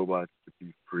human robots to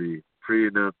be free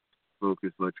enough to smoke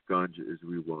as much ganja as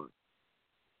we want.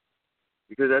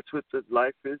 Because that's what the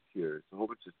life is here. It's a whole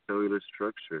bunch of cellular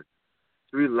structure.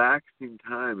 It's a relaxing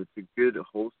time. It's a good,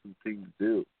 wholesome thing to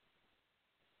do.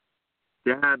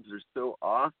 Dabs are so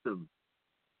awesome.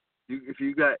 If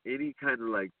you got any kind of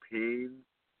like pain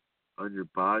on your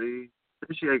body,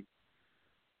 especially like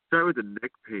start with the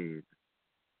neck pain.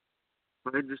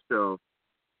 Find yourself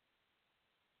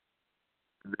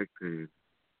neck pain,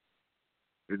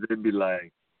 and then be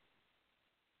like,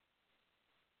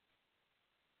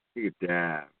 take a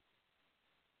dab.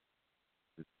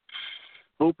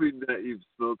 Hoping that you've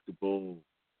smoked a bowl,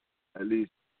 at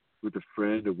least with a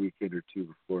friend a weekend or two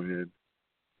beforehand,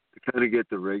 to kind of get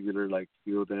the regular like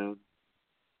feel down.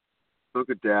 Smoke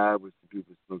a dab with some people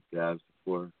who smoked dabs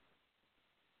before,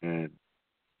 and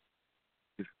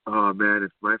if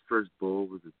my first bowl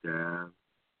was a dab,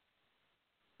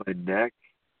 my neck,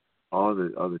 all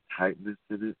the tightness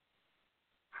in it.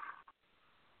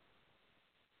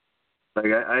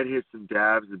 Like I'd hit some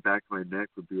dabs, and the back of my neck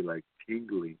would be like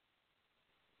tingly.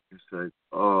 It's like,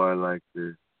 oh, I like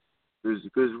this.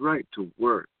 It goes right to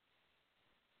work.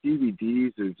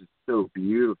 CBDs are just so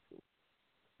beautiful.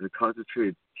 The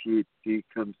concentrated THC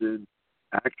comes in,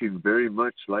 acting very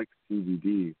much like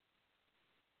CBD.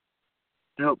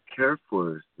 To help care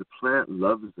for us. The plant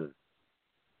loves us.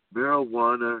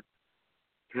 Marijuana,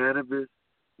 cannabis,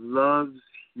 loves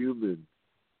humans.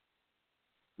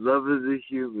 Love is a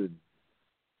human.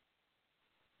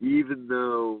 Even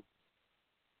though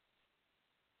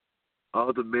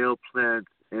all the male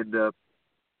plants end up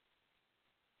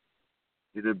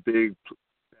in a big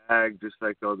bag, just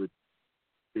like all the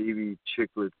baby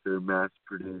chicklets that are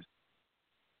mass-produced,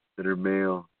 that are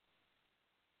male.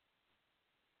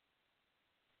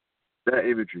 That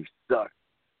imagery sucks.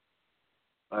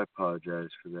 I apologize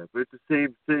for that. But it's the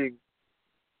same thing.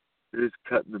 They're just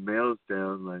cutting the males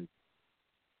down like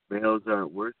males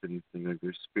aren't worth anything, like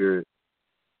their spirit.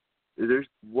 There's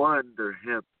their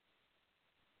hemp.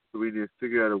 So we need to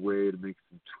figure out a way to make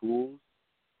some tools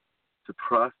to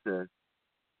process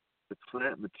the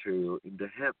plant material into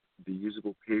hemp, the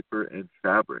usable paper and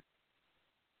fabric.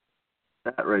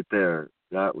 That right there,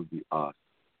 that would be awesome.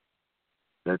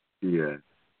 That's the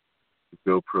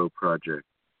GoPro project.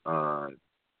 Kickstarter.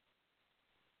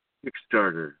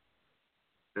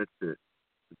 That's it.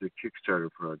 It's a Kickstarter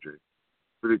project.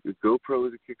 But the GoPro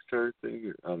is a Kickstarter thing?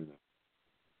 Or, I don't know.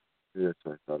 Maybe that's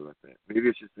what I thought about that. Maybe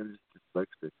I'm just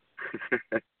dyslexic.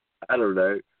 I don't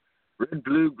know. Red,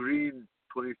 blue, green,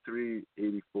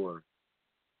 2384.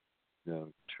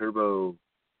 No, Turbo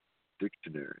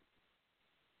Dictionary.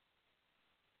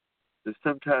 There's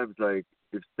sometimes, like,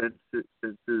 if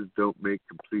senses don't make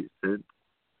complete sense,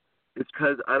 it's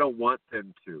because I don't want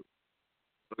them to.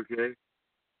 Okay?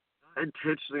 Not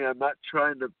intentionally. I'm not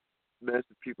trying to mess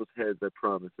with people's heads, I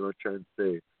promise. I'm not trying to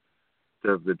say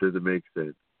stuff that doesn't make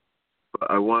sense. But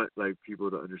I want like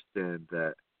people to understand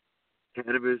that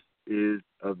cannabis is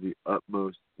of the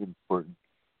utmost importance.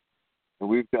 And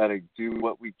we've got to do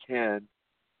what we can,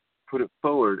 put it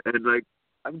forward. And like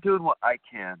I'm doing what I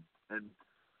can. And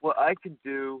what I can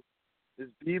do is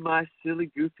be my silly,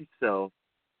 goofy self,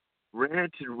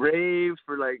 rant and rave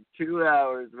for like 2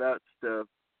 hours about stuff,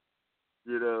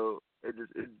 you know, and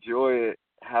just enjoy it,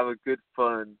 have a good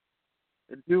fun,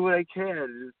 and do what I can,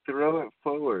 and just throw it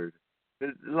forward.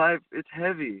 Life, it's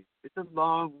heavy. It's a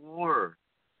long war.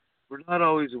 We're not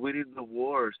always winning the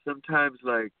war. Sometimes,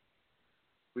 like,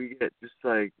 we get just,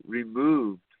 like,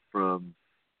 removed from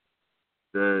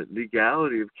the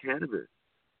legality of cannabis.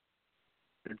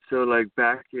 And so, like,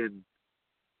 back in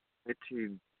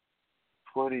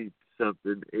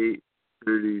 1920-something,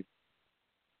 830s,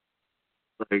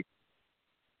 like,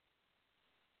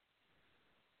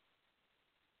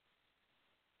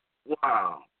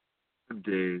 wow, some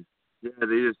days. Yeah,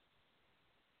 they just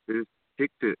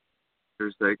kicked it.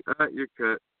 There's like, you're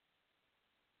cut,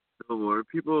 no more.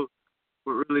 People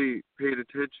weren't really paying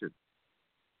attention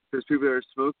because people that were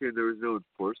smoking, there was no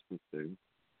enforcement thing.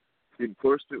 The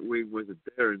enforcement wing wasn't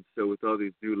there, and so with all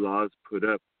these new laws put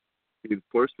up, the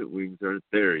enforcement wings aren't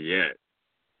there yet.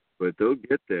 But they'll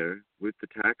get there with the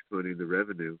tax money and the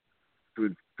revenue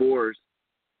to enforce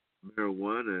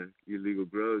marijuana illegal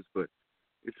grows. But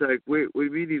it's like, wait, what do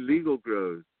you mean illegal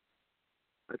grows?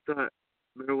 I thought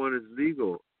marijuana is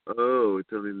legal. Oh,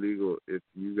 it's only legal if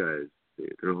you guys say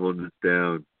it. They're holding us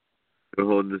down. They're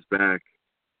holding us back.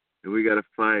 And we got to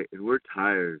fight. And we're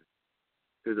tired.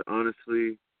 Because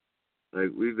honestly,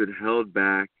 like, we've been held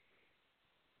back.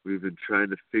 We've been trying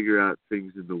to figure out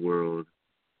things in the world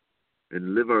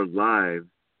and live our lives,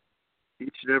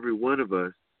 each and every one of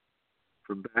us,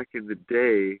 from back in the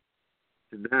day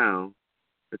to now,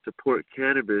 that support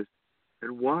cannabis.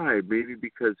 And why? Maybe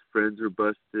because friends were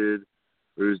busted,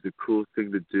 or it was the cool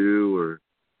thing to do, or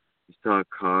you saw a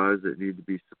cause that needed to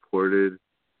be supported,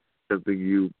 something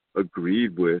you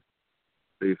agreed with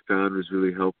that you found was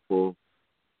really helpful.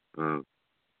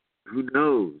 Who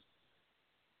knows?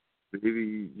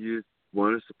 Maybe you just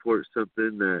want to support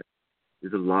something that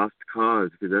is a lost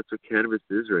cause, because that's what cannabis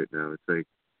is right now. It's like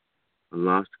a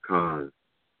lost cause.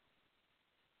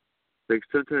 Like,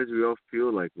 sometimes we all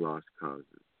feel like lost causes.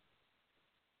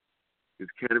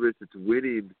 Because cannabis, it's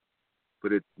winning,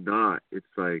 but it's not.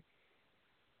 It's like,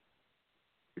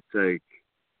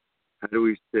 how do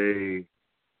we say,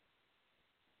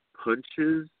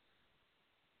 punches,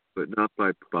 but not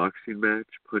by boxing match,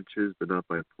 punches, but not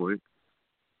by points.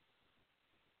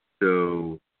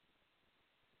 So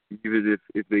even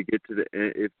if they get to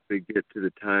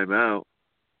the timeout,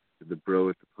 the bro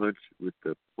with the punch with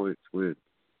the points wins.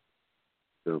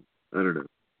 So I don't know.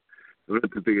 I'm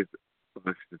not the biggest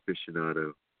boxing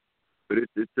aficionado, but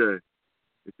it's a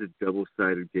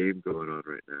double-sided game going on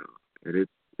right now, and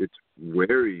it's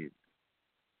wearying.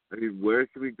 I mean, where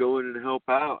can we go in and help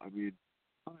out? I mean,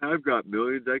 I've got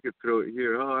millions. I could throw it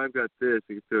here. Oh, I've got this.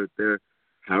 I could throw it there.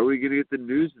 How are we going to get the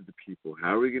news to the people?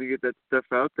 How are we going to get that stuff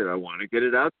out there? I want to get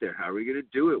it out there. How are we going to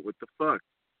do it? What the fuck?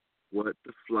 What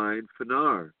the flying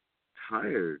fanar?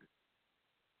 Tired.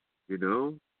 You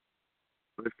know?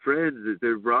 My friends,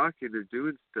 they're rocking. They're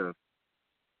doing stuff.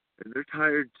 And they're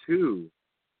tired too.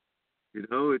 You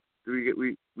know,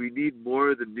 we need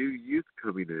more of the new youth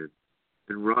coming in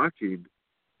and rocking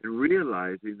and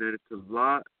realizing that it's a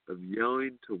lot of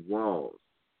yelling to walls,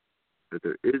 that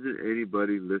there isn't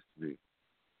anybody listening,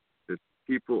 that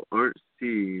people aren't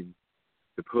seeing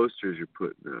the posters you're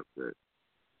putting up, that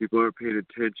people aren't paying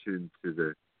attention to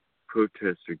the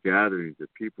protests or gatherings,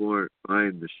 that people aren't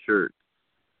buying the shirts,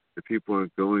 that people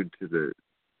aren't going to the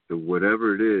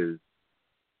whatever it is,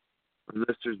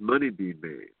 unless there's money being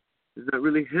made. It's not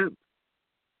really hemp.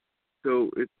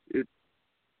 So it's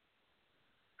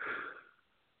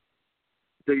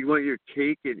so you want your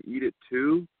cake and eat it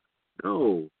too?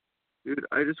 No. Dude,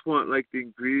 I just want, like, the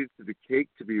ingredients of the cake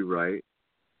to be right,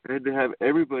 and to have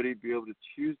everybody be able to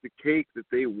choose the cake that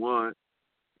they want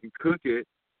and cook it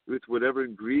with whatever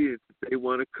ingredients that they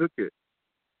want to cook it,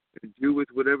 and do with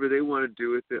whatever they want to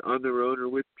do with it on their own or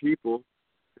with people,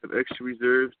 have extra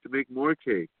reserves to make more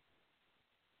cake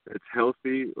that's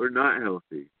healthy or not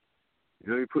healthy. You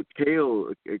know, you put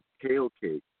kale, a kale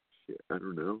cake. Shit, I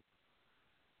don't know.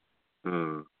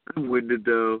 I'm winded,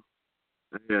 though.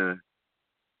 I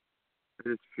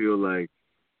just feel like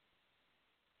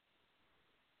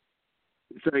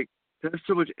it's like to have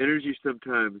so much energy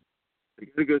sometimes. You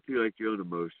gotta go through, like, your own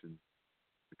emotions.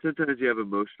 Sometimes you have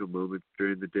emotional moments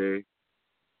during the day,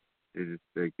 and just,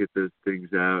 like, get those things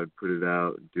out and put it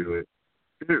out and do it.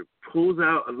 And it pulls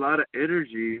out a lot of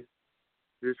energy,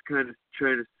 just kind of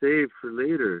trying to save for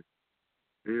later.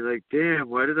 And you're like, damn,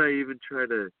 why did I even try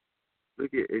to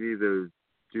look at any of those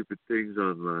stupid things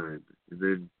online? And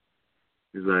then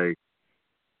you're like,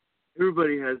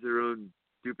 everybody has their own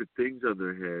stupid things on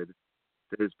their head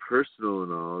that is personal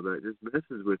and all, that just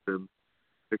messes with them.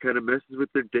 That kind of messes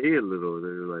with their day a little.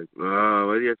 They're like, oh,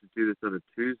 why do you have to do this on a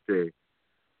Tuesday?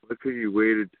 Why couldn't you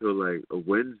wait until, like, a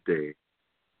Wednesday?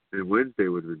 And Wednesday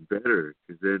would have been better,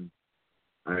 because then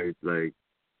I, like,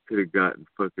 could have gotten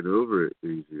fucking over it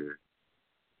easier.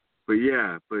 But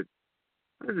yeah,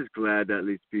 I'm just glad to at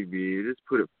least be me and just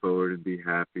put it forward and be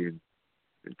happy and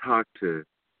talk to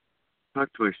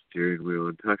my steering wheel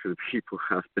and talk to the people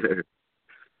out there.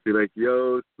 Be like,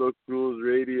 yo, Smoke Rules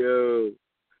Radio.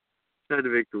 Trying to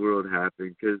make the world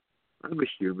happen because I'm a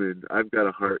human. I've got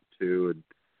a heart too, and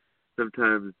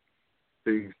sometimes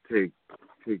things take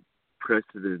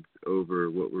precedence over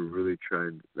what we're really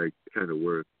trying to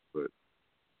work, but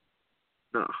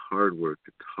it's not hard work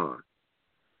to talk.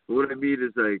 But what I mean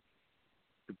is like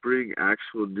to bring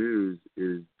actual news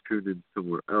is tune in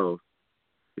somewhere else.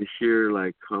 To hear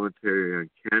like commentary on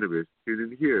cannabis, tune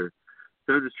in here.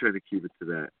 So I'm just trying to keep it to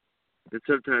that. And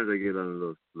sometimes I get on a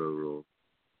little slow roll.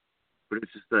 But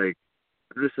it's just like,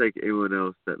 I'm just like anyone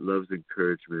else that loves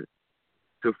encouragement.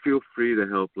 So feel free to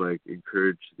help, like,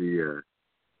 encourage the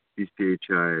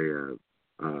DCHI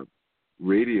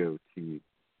radio team,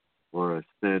 or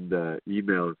send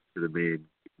emails to the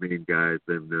main guys,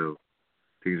 let them know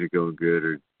things are going good,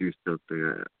 or do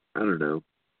something. I don't know,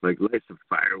 like light some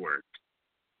fireworks.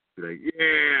 Be like,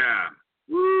 yeah,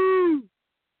 woo!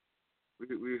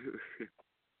 We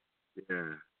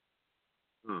yeah.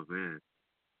 Oh man,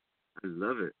 I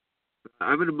love it.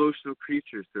 I'm an emotional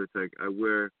creature, so it's like I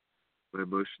wear my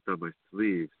emotions on my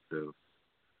sleeve. So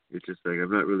it's just like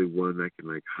I'm not really one that can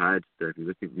like hide stuff. You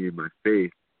look at me in my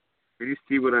face, and you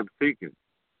see what I'm thinking.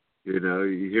 You know,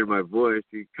 you hear my voice,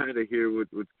 you kind of hear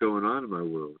what's going on in my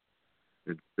world.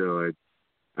 And so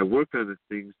I work on the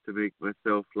things to make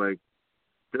myself like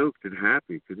stoked and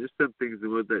happy, because there's some things in the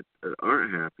world that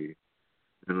aren't happy.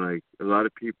 And like a lot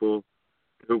of people,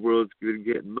 their world's been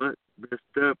getting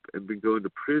messed up and been going to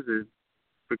prison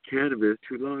for cannabis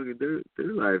too long, and their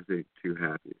lives ain't too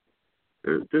happy.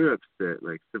 They're upset,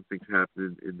 like something's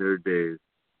happening in their days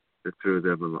that throw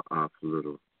them off a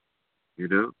little, you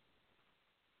know?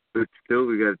 But still,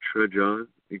 we got to trudge on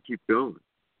and keep going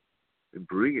and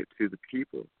bring it to the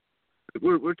people.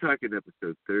 We're talking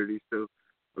episode 30, so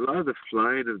a lot of the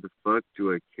flying of the fuck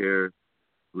do I care,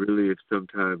 really, if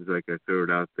sometimes like I throw it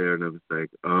out there and I'm just like,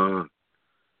 oh,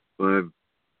 well,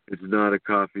 it's not a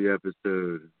coffee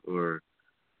episode, or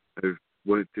I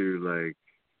went through like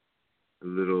a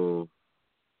little,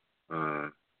 how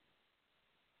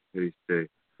do you say,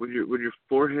 when your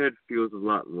forehead feels a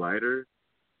lot lighter,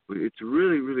 it's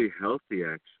really, really healthy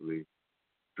actually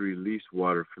to release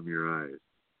water from your eyes.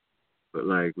 But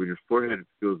like when your forehead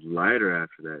feels lighter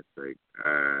after that, it's like,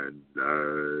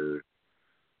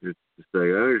 it's just like,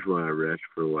 I just want to rest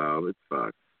for a while. It's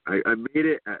fucked. I made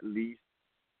it at least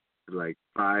like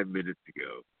 5 minutes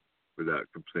ago without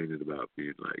complaining about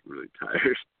being like really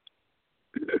tired.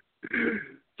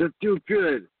 So I'm doing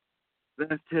good.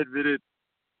 Last 10 minutes,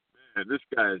 man, this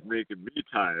guy is making me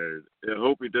tired. I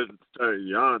hope he doesn't start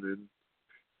yawning.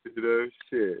 You know,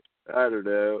 shit. I don't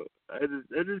know. I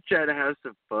just try to have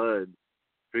some fun,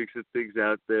 bring some things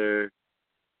out there.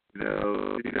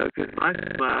 Because my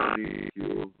smile needs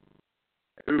fuel.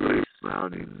 Everybody's smile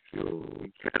needs fuel.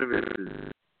 And cannabis is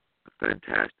a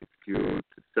fantastic fuel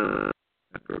to some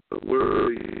effort, but we're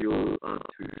really fuel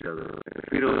onto each other.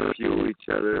 If we don't fuel each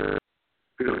other, if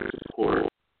we don't support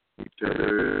each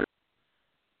other,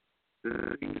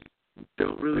 then things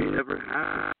don't really ever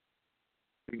happen.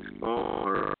 Things fall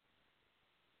apart.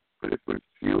 But if we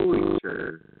fuel each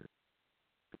other,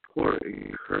 support,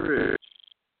 encourage,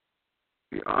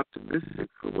 be optimistic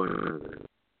for one another,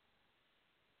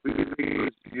 we can make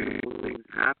those beautiful things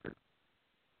happen.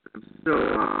 I'm so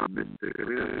optimistic. I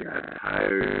mean, I got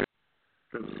tired.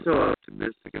 I'm so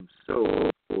optimistic. I'm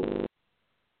so hopeful.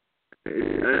 I'm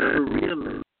a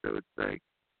realist, so it's like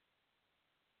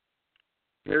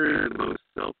carrying the most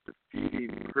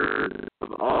self-defeating person of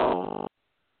all.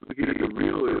 Looking at the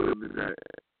realism is that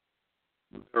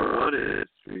marijuana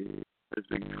industry has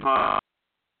been caught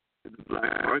in the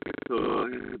black market so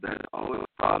long that all it's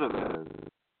thought of as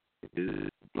is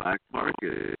the black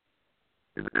market.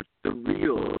 And that's the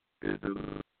real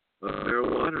ism of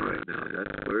marijuana right now.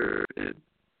 That's where it's been.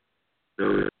 So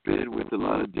it's been with a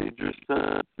lot of dangerous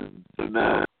stuff. And so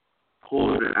now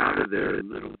pulling it out of there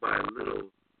little by little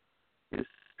is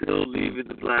still leaving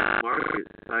the black market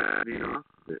siphoning off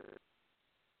of it.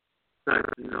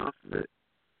 Siphoning off of it.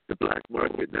 The black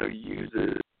market now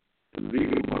uses the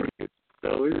legal market to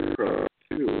sell its product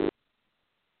too.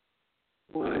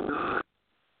 Why not?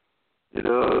 You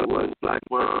know, it was black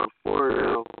market before,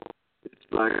 now its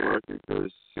black market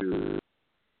goes to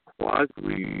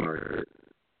quasi market.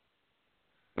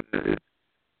 But it's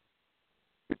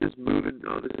just moving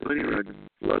all this money around to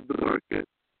flood the market,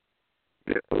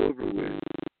 get over with.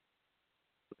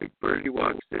 Like Bernie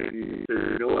walks in, he says,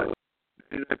 you know what?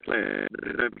 99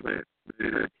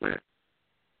 plant.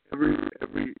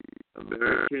 Every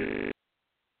American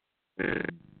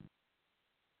and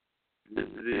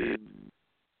visiting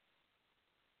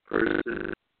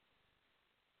person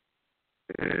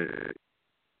and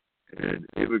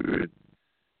immigrant,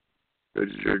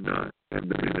 because you're not a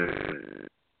millionaire.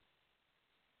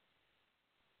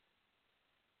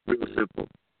 Real simple.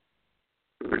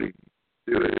 Bernie,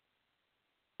 do it.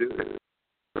 Do it.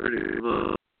 Bernie, come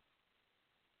on.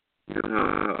 You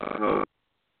know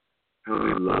how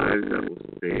many lives that will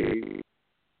save?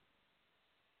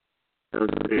 That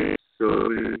will save so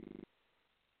many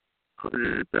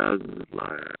hundreds of thousands of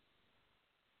lives.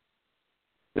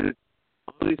 And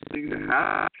all these things that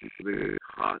happen should be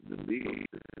caught in the legal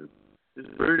system. Just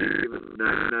burn it, give us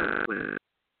 99 plans.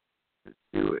 Let's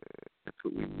do it. That's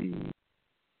what we need.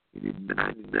 We need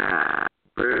 99.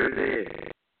 Burn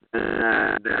it.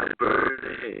 99, now burn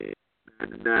it.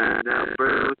 99, now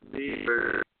burn with me.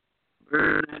 Burn.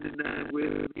 Burn 99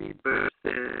 with me. Burn.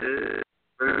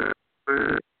 Burn.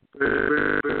 Burn.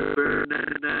 Burn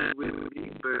 99 with me.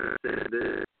 Burn. Burn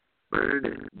it. Burn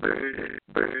it.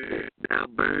 Burn it. Now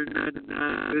burn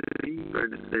 99 with me.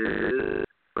 Burn it.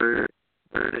 Burn it.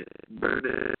 Burn it. Burn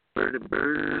it. Burn it.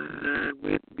 Burn 99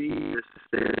 with me.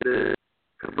 Standard.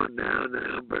 Come on now,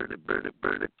 burn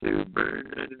it too. Burn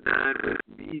 99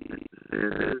 with me.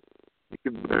 Standard. You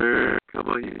can burn. Come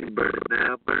on, you can burn it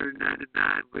now. Burn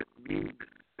 99 with me.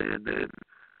 Standard.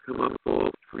 Come on,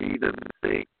 for freedom's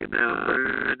sake. And now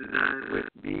burn 99 with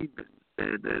me.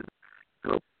 Standard.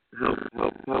 Help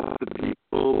the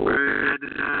people. Burn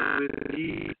 99 with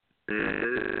me.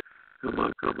 Standard.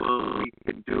 Come on, we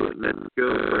can do it. Let's go.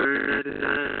 Burn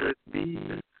 99 with me.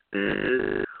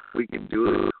 Standard. We can do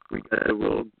it. We gotta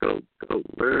roll. Go.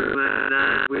 Burn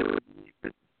 99 with me.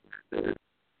 Standard.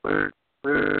 Burn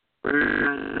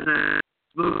 99.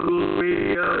 Smoke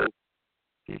Radio.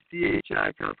 TCHI,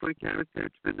 California Cannabis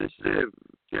Initiative.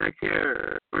 Jack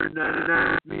here. Burn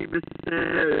 99 with me, Mr.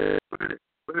 Sanders. Burn it.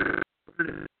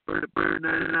 Burn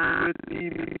 99 with me,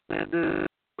 Mr. Sanders.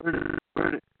 Burn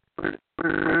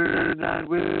 99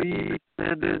 with me, Mr.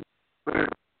 Sanders. Burn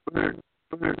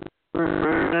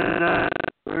 99.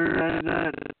 Burn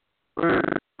 99. Burn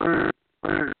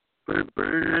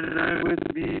 99 with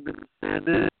me, Mr.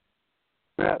 Sanders.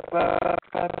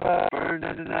 Burn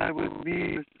 99 with me,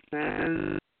 Mr.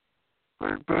 Sanders.